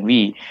you. Can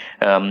we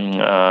do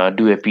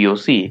a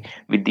POC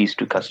with these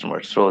two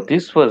customers? So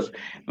this was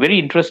very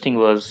interesting.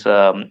 Was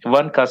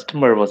one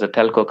customer was a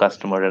telco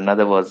customer,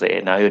 another was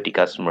an IoT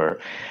customer,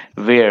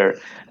 where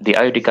the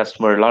IoT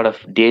customer, a lot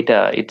of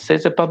data. It's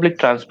a public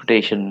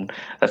transportation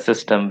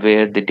system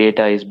where the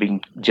data is being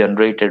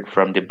generated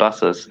from the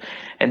buses,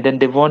 and then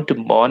they want to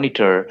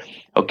monitor,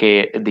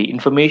 okay, the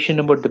information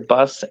about the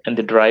bus and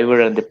the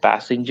driver and the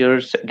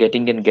passengers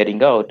getting in,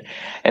 getting out,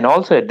 and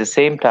also at the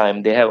same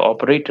time they have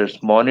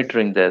operators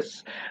monitoring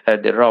this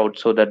the route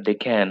so that they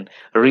can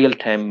real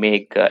time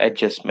make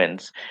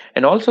adjustments,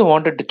 and also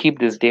wanted to keep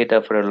this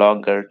data for a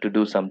longer to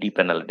do some deep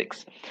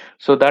analytics.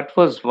 So that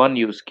was one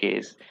use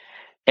case.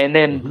 And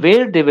then Mm-hmm.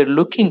 where they were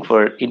looking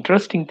for,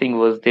 interesting thing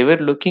was they were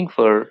looking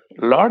for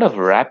a lot of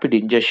rapid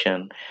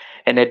ingestion,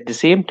 and at the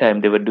same time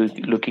they were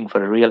looking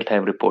for real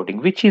time reporting,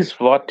 which is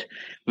what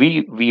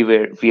we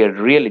are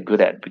really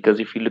good at. Because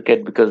if you look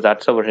at, because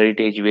that's our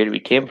heritage where we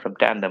came from,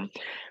 Tandem,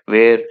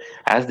 where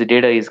as the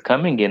data is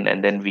coming in,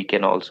 and then we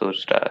can also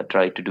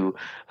try to do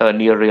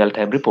near real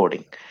time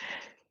reporting.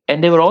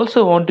 And they will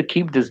also want to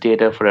keep this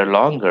data for a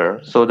longer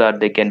so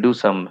that they can do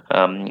some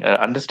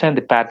understand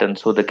the pattern,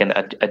 so they can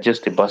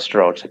adjust the bus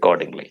routes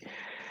accordingly.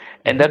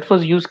 And Mm-hmm. that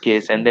was use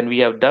case. And then we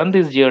have done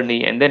this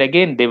journey, and then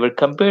again they were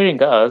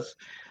comparing us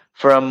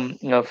from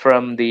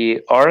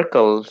the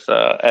oracles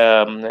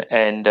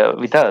and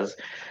with us.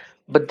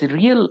 But the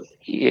real,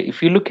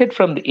 if you look at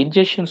from the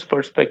ingestions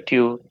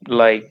perspective,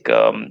 like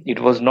it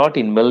was not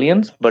in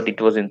millions but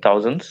it was in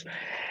thousands.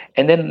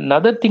 And then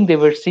another thing they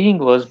were seeing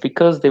was,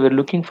 because they were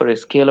looking for a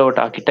scale out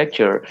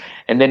architecture,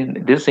 and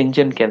then this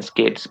engine can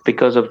scale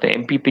because of the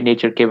MPP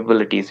nature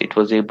capabilities, it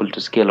was able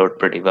to scale out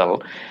pretty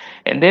well.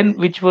 And then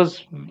which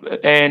was,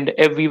 and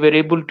we were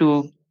able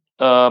to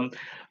um,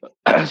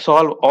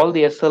 solve all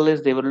the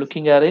SLAs they were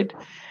looking at it,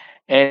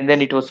 and then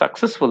it was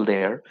successful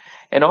there.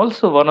 And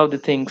also one of the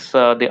things,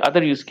 the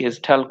other use case,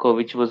 telco,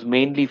 which was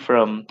mainly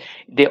from,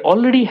 they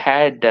already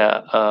had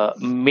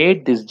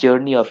made this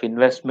journey of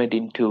investment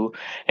into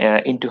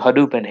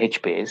Hadoop and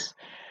HBase,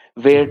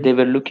 where Mm-hmm. they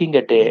were looking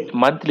at a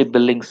monthly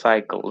billing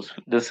cycles.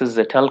 This is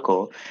a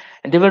telco,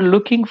 and they were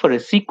looking for a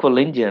SQL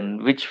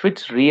engine which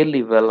fits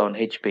really well on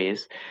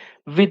HBase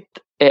with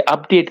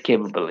update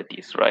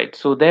capabilities, right?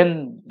 So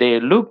then they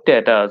looked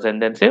at us and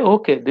then say,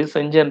 okay, this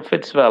engine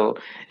fits well,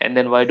 and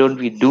then why don't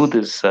we do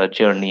this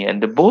journey?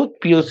 And the both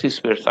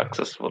POCs were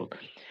successful.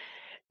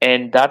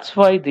 And that's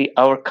why the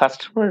our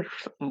customers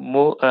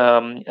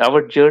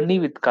our journey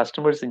with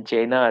customers in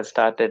China has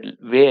started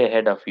way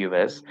ahead of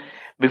US.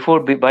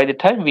 By the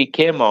time we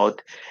came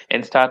out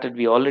and started,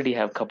 we already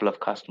have a couple of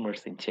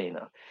customers in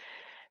China.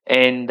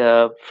 And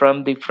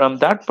from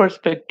that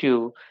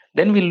perspective,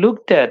 then we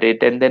looked at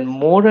it, and then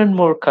more and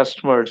more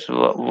customers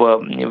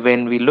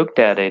when we looked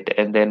at it,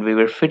 and then we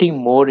were fitting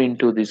more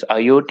into this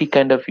IoT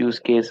kind of use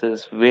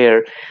cases,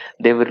 where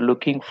they were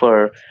looking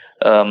for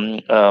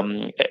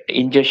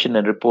ingestion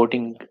and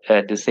reporting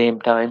at the same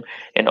time.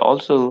 And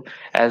also,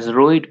 as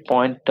Rohit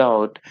pointed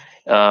out,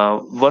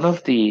 one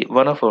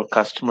of our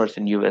customers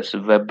in US,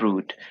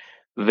 Webroot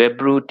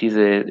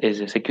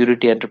is a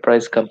security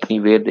enterprise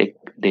company where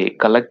they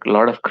collect a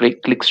lot of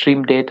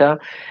clickstream data,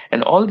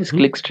 and all this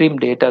Mm-hmm. clickstream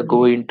data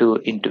go into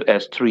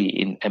S3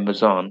 in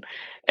Amazon.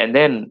 And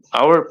then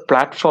our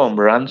platform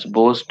runs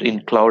both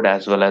in cloud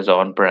as well as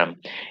on-prem.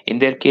 In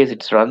their case,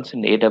 it runs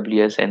in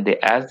AWS, and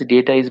as the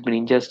data is being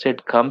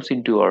ingested, comes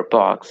into our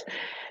box.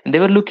 And they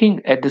were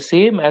looking at the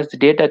same, as the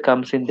data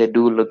comes in, they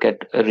do look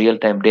at real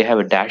time. They have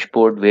a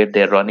dashboard where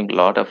they're running a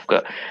lot of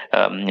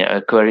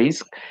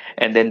queries,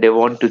 and then they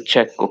want to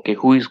check, okay,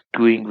 who is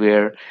doing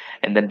where,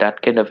 and then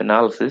that kind of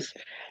analysis.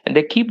 And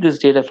they keep this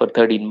data for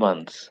 13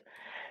 months.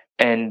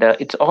 And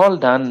it's all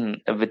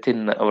done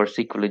within our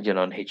SQL engine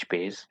on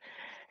HBase.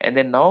 And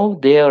then now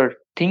they are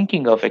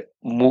thinking of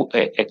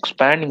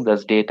expanding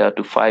this data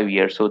to 5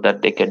 years so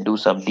that they can do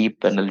some deep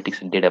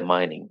analytics and data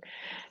mining.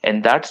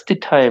 And that's the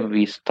time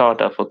we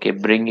thought of, okay,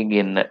 bringing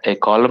in a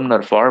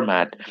columnar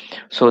format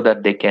so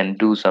that they can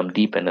do some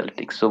deep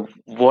analytics. So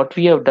what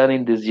we have done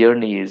in this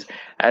journey is,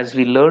 as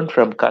we learn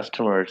from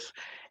customers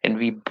and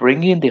we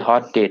bring in the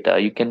hot data,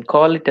 you can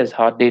call it as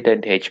hot data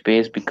into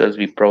HBase, because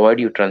we provide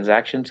you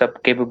transactions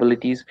up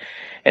capabilities.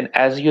 And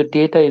as your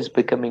data is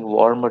becoming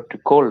warmer to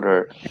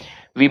colder,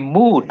 we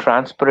move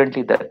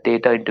transparently that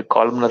data into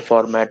columnar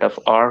format of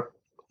our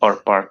or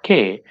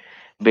Parquet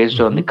based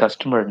on the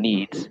customer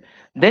needs,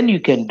 then you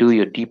can do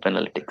your deep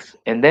analytics,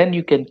 and then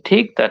you can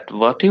take that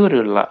whatever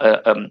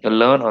you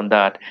learn on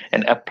that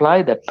and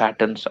apply that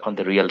patterns on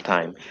the real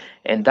time,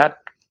 and that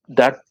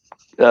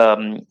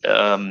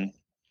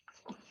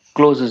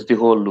closes the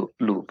whole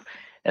loop.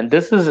 And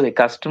this is a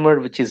customer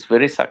which is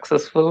very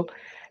successful,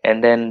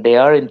 and then they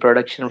are in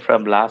production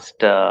from last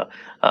 2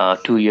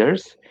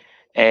 years.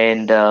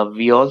 And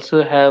we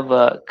also have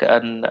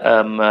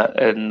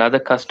another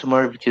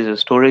customer, which is a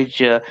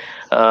storage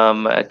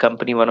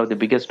company, one of the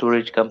biggest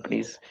storage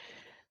companies.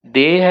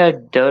 They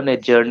had done a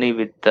journey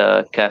with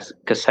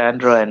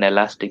Cassandra and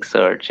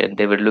Elasticsearch, and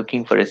they were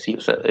looking for a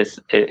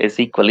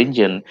SQL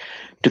engine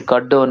to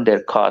cut down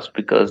their cost,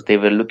 because they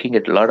were looking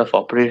at a lot of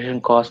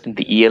operation cost in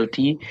the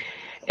ELT.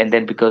 And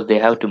then because they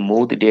have to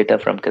move the data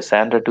from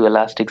Cassandra to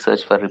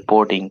Elasticsearch for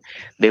reporting,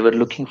 they were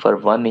looking for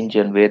one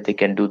engine where they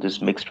can do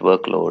this mixed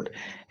workload.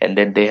 And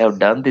then they have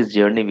done this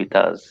journey with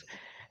us.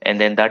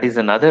 And then that is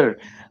another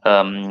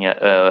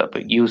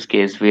use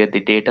case where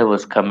the data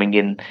was coming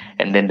in,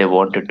 and then they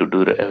wanted to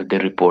do the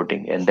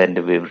reporting, and then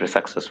they were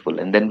successful.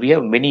 And then we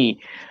have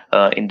many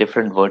in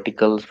different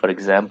verticals, for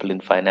example,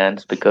 in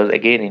finance, because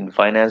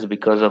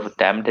of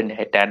tandem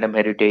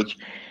heritage.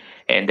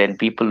 And then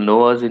people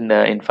know us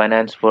in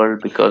finance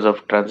world because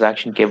of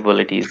transaction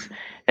capabilities,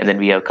 and then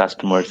we have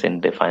customers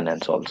in the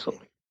finance also.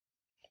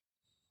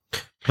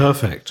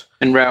 Perfect.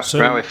 And Rao,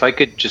 if I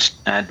could just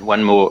add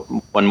one more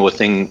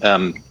thing,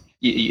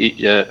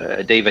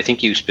 Dave, I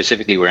think you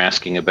specifically were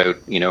asking about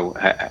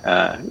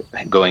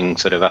going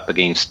sort of up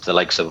against the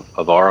likes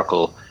of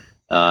Oracle,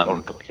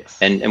 Yes.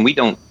 and we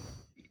don't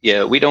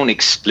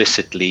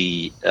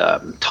explicitly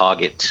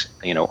target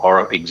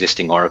our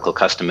existing Oracle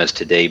customers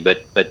today,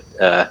 but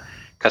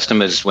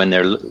customers when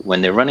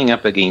they're running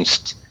up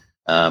against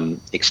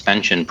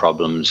expansion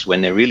problems,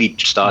 when they're really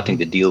starting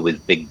to deal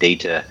with big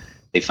data,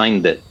 they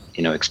find that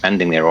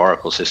expanding their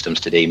Oracle systems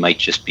today might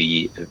just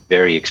be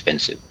very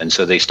expensive, and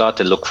so they start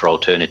to look for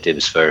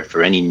alternatives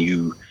for any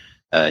new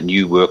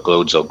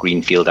workloads or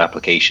greenfield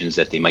applications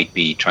that they might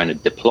be trying to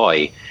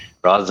deploy.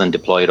 Rather than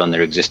deploy it on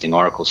their existing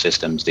Oracle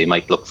systems, they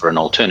might look for an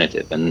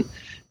alternative. And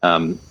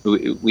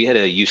we had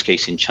a use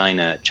case in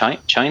China.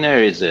 China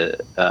is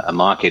a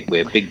market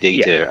where big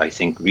data, I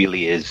think,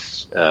 really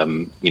is,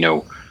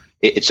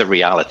 it's a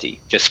reality.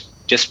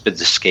 Just with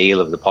the scale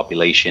of the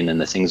population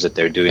and the things that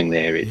they're doing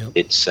there,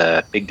 it's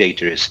big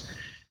data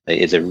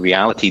is a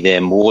reality there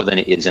more than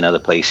it is in other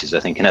places. I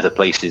think in other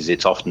places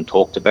it's often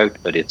talked about,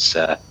 but it's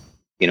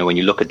when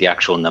you look at the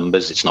actual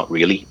numbers, it's not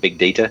really big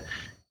data.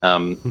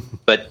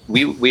 But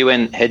we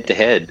went head to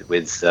head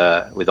with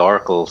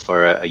Oracle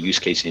for a use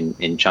case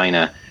in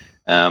China,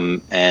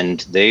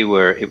 and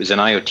it was an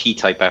IoT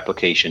type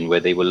application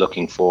where they were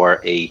looking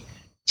for a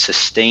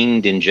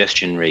sustained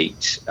ingestion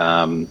rate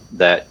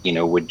that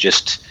would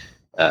just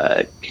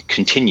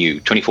continue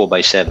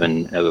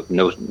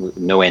 24/7,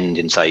 no end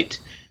in sight.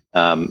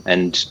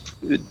 And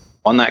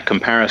on that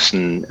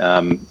comparison,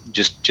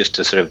 just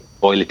to sort of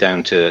boil it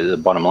down to the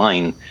bottom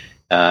line,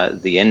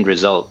 the end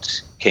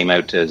result came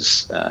out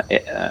as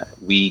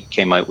we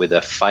came out with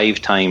a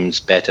 5 times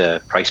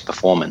better price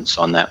performance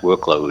on that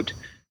workload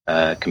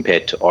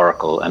compared to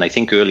Oracle. And I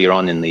think earlier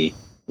on in the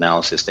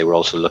analysis, they were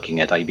also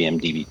looking at IBM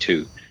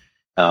DB2.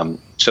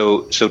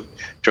 So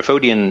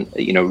Trafodion,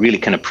 really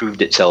kind of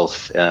proved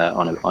itself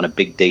on a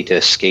big data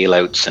scale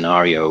out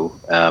scenario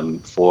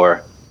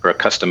for a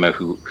customer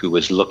who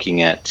was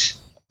looking at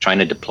trying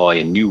to deploy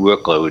a new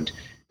workload,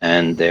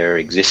 and their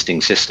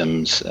existing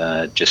systems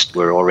just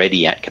were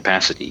already at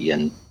capacity,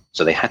 and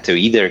so they had to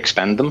either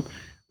expand them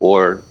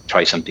or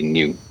try something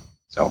new.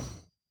 So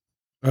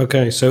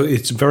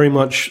it's very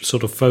much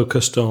sort of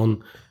focused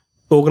on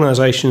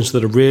organizations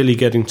that are really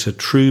getting to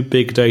true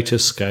big data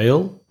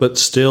scale, but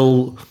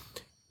still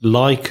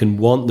like and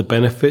want the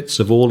benefits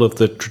of all of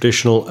the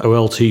traditional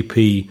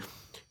OLTP,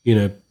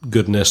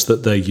 goodness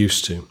that they're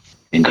used to.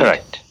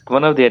 Correct.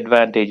 One of the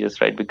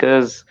advantages, right,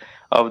 because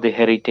of the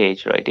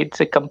heritage, right, it's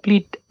a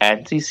complete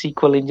ANSI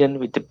SQL engine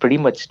with a pretty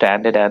much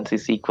standard ANSI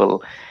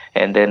SQL,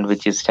 and then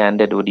which is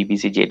standard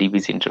ODBC,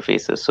 JDBC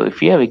interfaces. So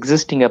if you have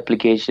existing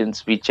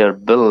applications which are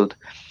built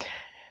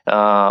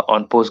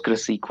on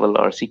PostgreSQL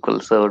or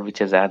SQL Server,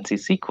 which is ANSI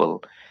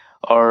SQL,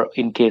 or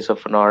in case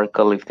of an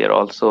Oracle, if they're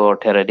also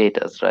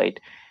Teradata's, right,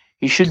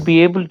 you should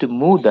be able to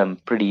move them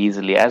pretty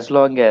easily, as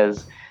long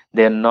as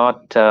they're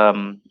not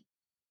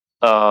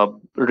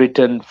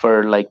written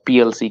for like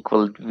PL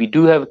SQL. We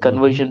do have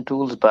conversion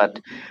tools, but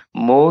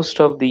most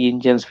of the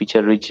engines which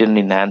are written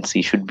in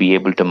ANSI should be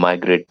able to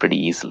migrate pretty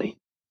easily.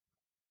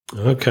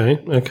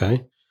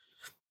 Okay.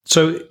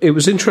 So it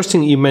was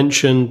interesting you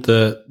mentioned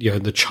that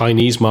the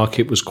Chinese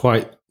market was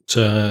quite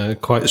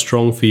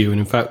strong for you, and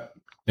in fact,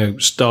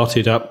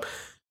 started up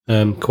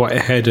quite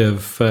ahead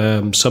of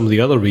some of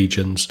the other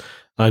regions.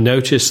 I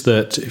noticed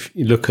that if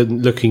you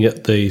looking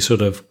at the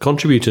sort of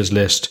contributors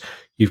list,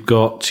 you've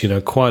got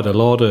quite a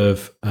lot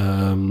of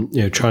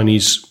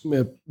Chinese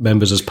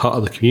members as part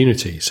of the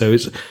community. So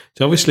it's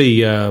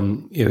obviously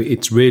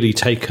it's really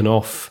taken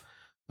off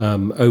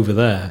over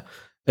there.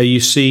 Are you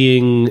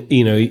seeing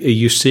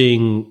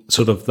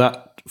sort of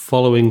that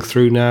following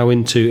through now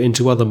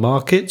into other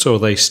markets, or are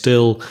they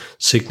still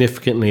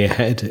significantly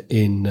ahead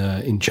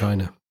in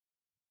China?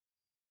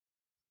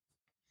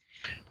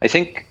 I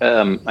think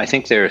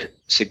they're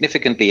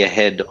significantly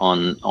ahead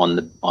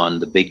on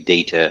the big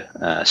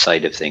data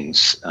side of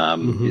things.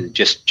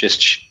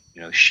 Just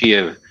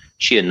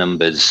sheer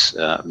numbers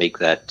make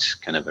that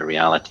kind of a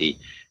reality.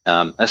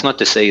 That's not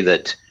to say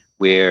that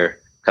where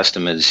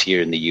customers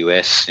here in the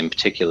US in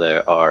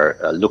particular are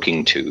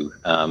looking to.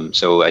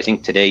 So I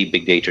think today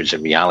big data is a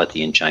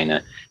reality in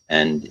China,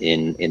 and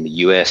in the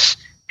US,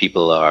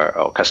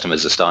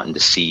 customers are starting to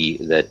see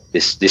that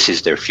this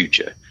is their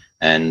future,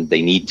 and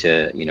they need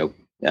to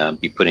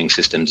be putting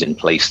systems in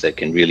place that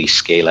can really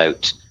scale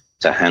out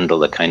to handle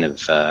the kind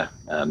of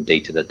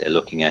data that they're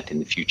looking at in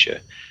the future.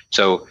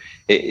 So,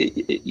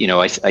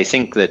 I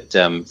think that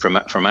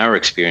from our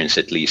experience,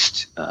 at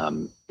least,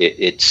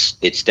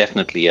 it's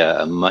definitely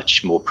a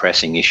much more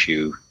pressing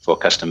issue for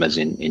customers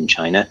in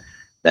China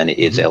than it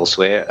is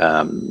elsewhere.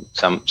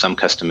 Some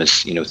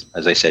customers,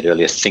 as I said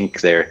earlier,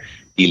 think they're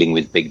dealing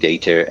with big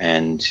data,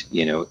 and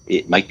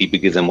it might be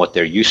bigger than what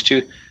they're used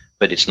to,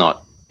 but it's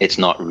not. It's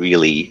not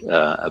really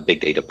a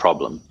big data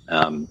problem,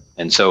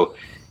 and so.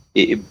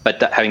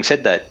 Having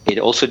said that, it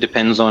also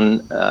depends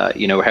on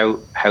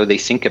how they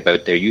think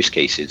about their use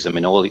cases. I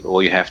mean,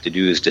 all you have to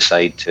do is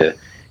decide to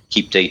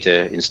keep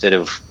data instead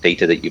of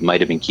data that you might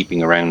have been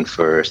keeping around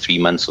for 3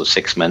 months or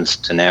 6 months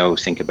to now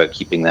think about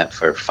keeping that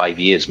for 5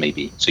 years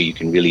maybe. So you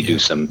can really do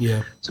some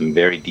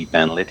very deep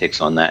analytics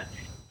on that.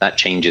 That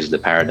changes the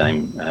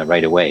paradigm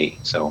right away.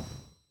 So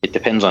it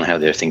depends on how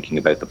they're thinking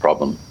about the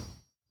problem.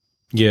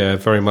 Yeah,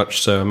 very much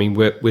so. I mean,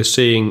 we're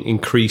seeing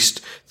increased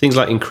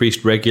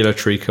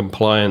regulatory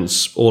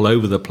compliance all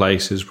over the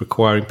place is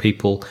requiring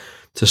people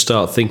to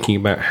start thinking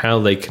about how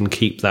they can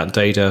keep that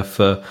data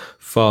for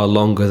far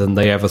longer than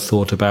they ever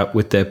thought about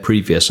with their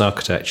previous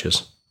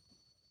architectures.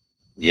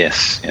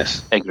 Yes.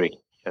 Agree.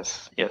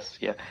 Yes,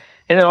 yeah.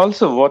 And then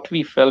also what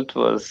we felt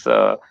was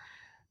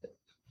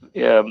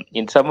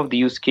in some of the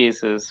use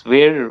cases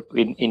where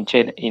in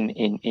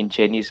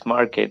Chinese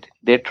market,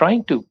 they're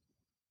trying to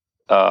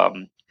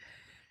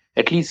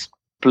at least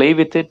play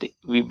with it,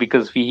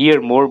 because we hear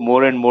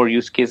more and more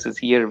use cases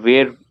here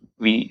where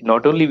we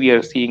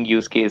are seeing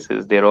use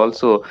cases, they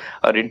also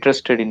are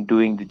interested in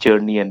doing the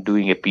journey and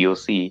doing a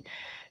POC.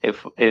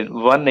 If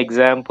one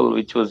example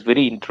which was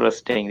very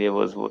interesting,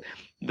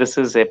 this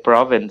is a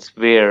province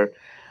where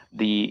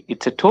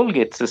it's a toll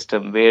gate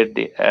system where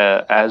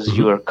as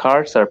your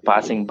cars are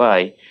passing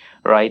by,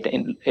 right?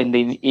 And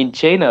in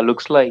China,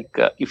 looks like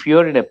if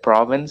you're in a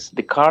province,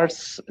 the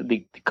cars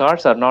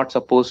are not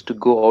supposed to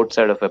go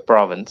outside of a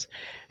province,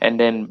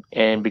 and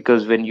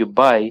because when you're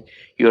buying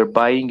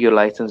your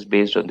license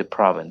based on the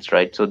province,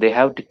 right? So they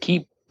have to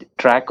keep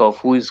track of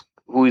who is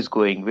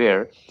going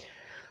where.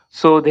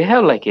 So they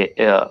have let's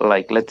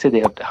say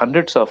they have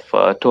hundreds of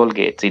toll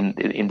gates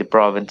in the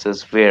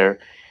provinces where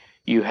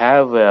you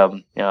have a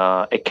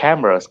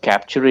cameras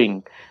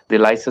capturing the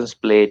license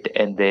plate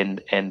and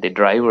the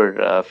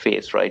driver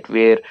face, right?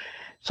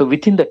 So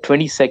within the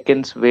 20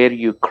 seconds where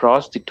you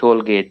cross the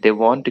toll gate, they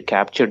want to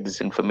capture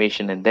this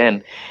information, and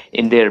then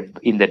in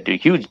the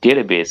huge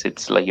database,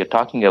 it's like you're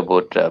talking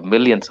about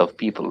millions of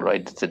people,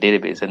 right? It's a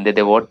database, and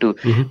they want to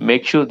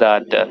make sure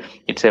that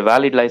it's a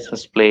valid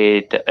license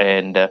plate,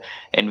 and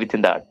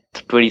within that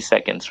 20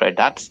 seconds, right?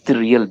 That's the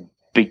real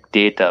big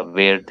data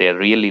where they're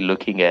really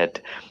looking at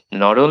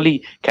not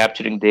only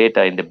capturing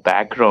data in the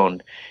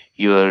background.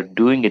 You're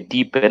doing a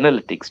deep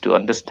analytics to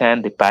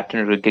understand the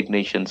pattern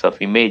recognitions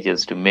of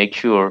images to make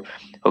sure,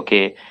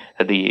 okay,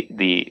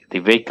 the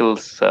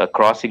vehicles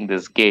crossing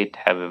this gate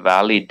have a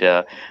valid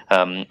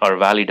are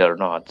valid or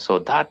not. So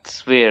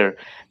that's where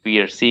we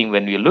are seeing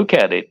when we look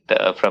at it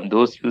from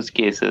those use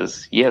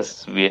cases.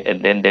 Yes,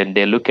 and then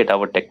they look at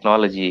our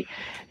technology,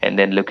 and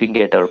then looking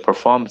at our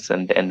performance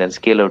and then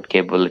scale out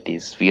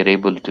capabilities, we are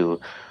able to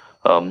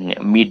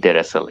meet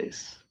their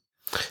SLAs.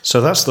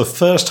 So that's the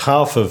first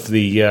half of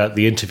the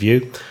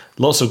interview.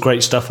 Lots of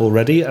great stuff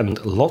already, and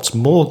lots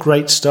more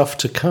great stuff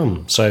to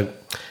come. So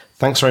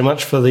thanks very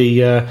much for the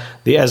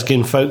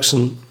Esgin folks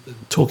and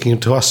talking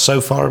to us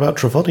so far about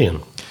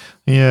Trafodion.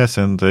 Yes,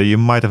 and you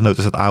might have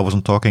noticed that I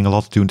wasn't talking a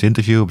lot during the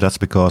interview, but that's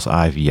because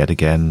I've yet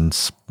again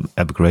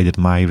upgraded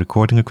my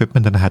recording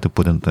equipment, and I had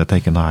to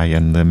take an eye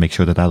and make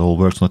sure that all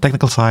works on the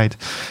technical side.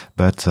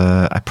 But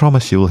I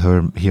promise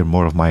you'll hear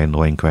more of my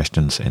annoying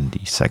questions in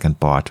the second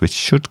part, which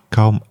should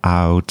come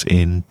out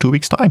in 2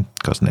 weeks' time,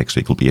 because next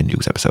week will be a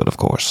news episode, of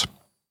course.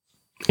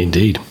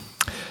 Indeed.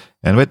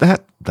 And with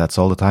that, that's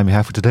all the time we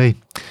have for today.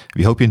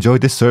 We hope you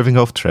enjoyed this serving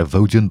of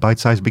Trafodion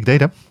Bite-Sized Big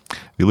Data.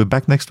 We'll be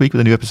back next week with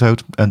a new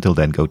episode. Until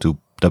then, go to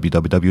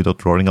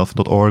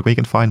www.roaringelpha.org where you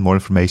can find more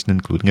information,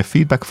 including a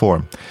feedback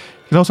form.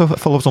 You can also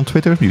follow us on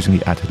Twitter using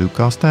the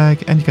 @HadoopCast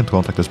tag, and you can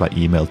contact us by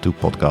email to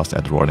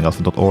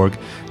podcast@roaringelpha.org.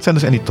 Send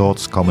us any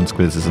thoughts, comments,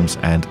 criticisms,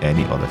 and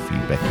any other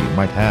feedback you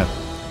might have.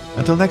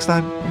 Until next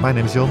time, my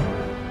name is John.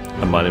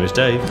 And my name is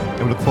Dave.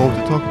 And we look forward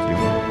to talking to you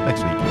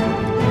next week.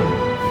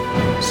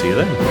 See you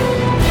then.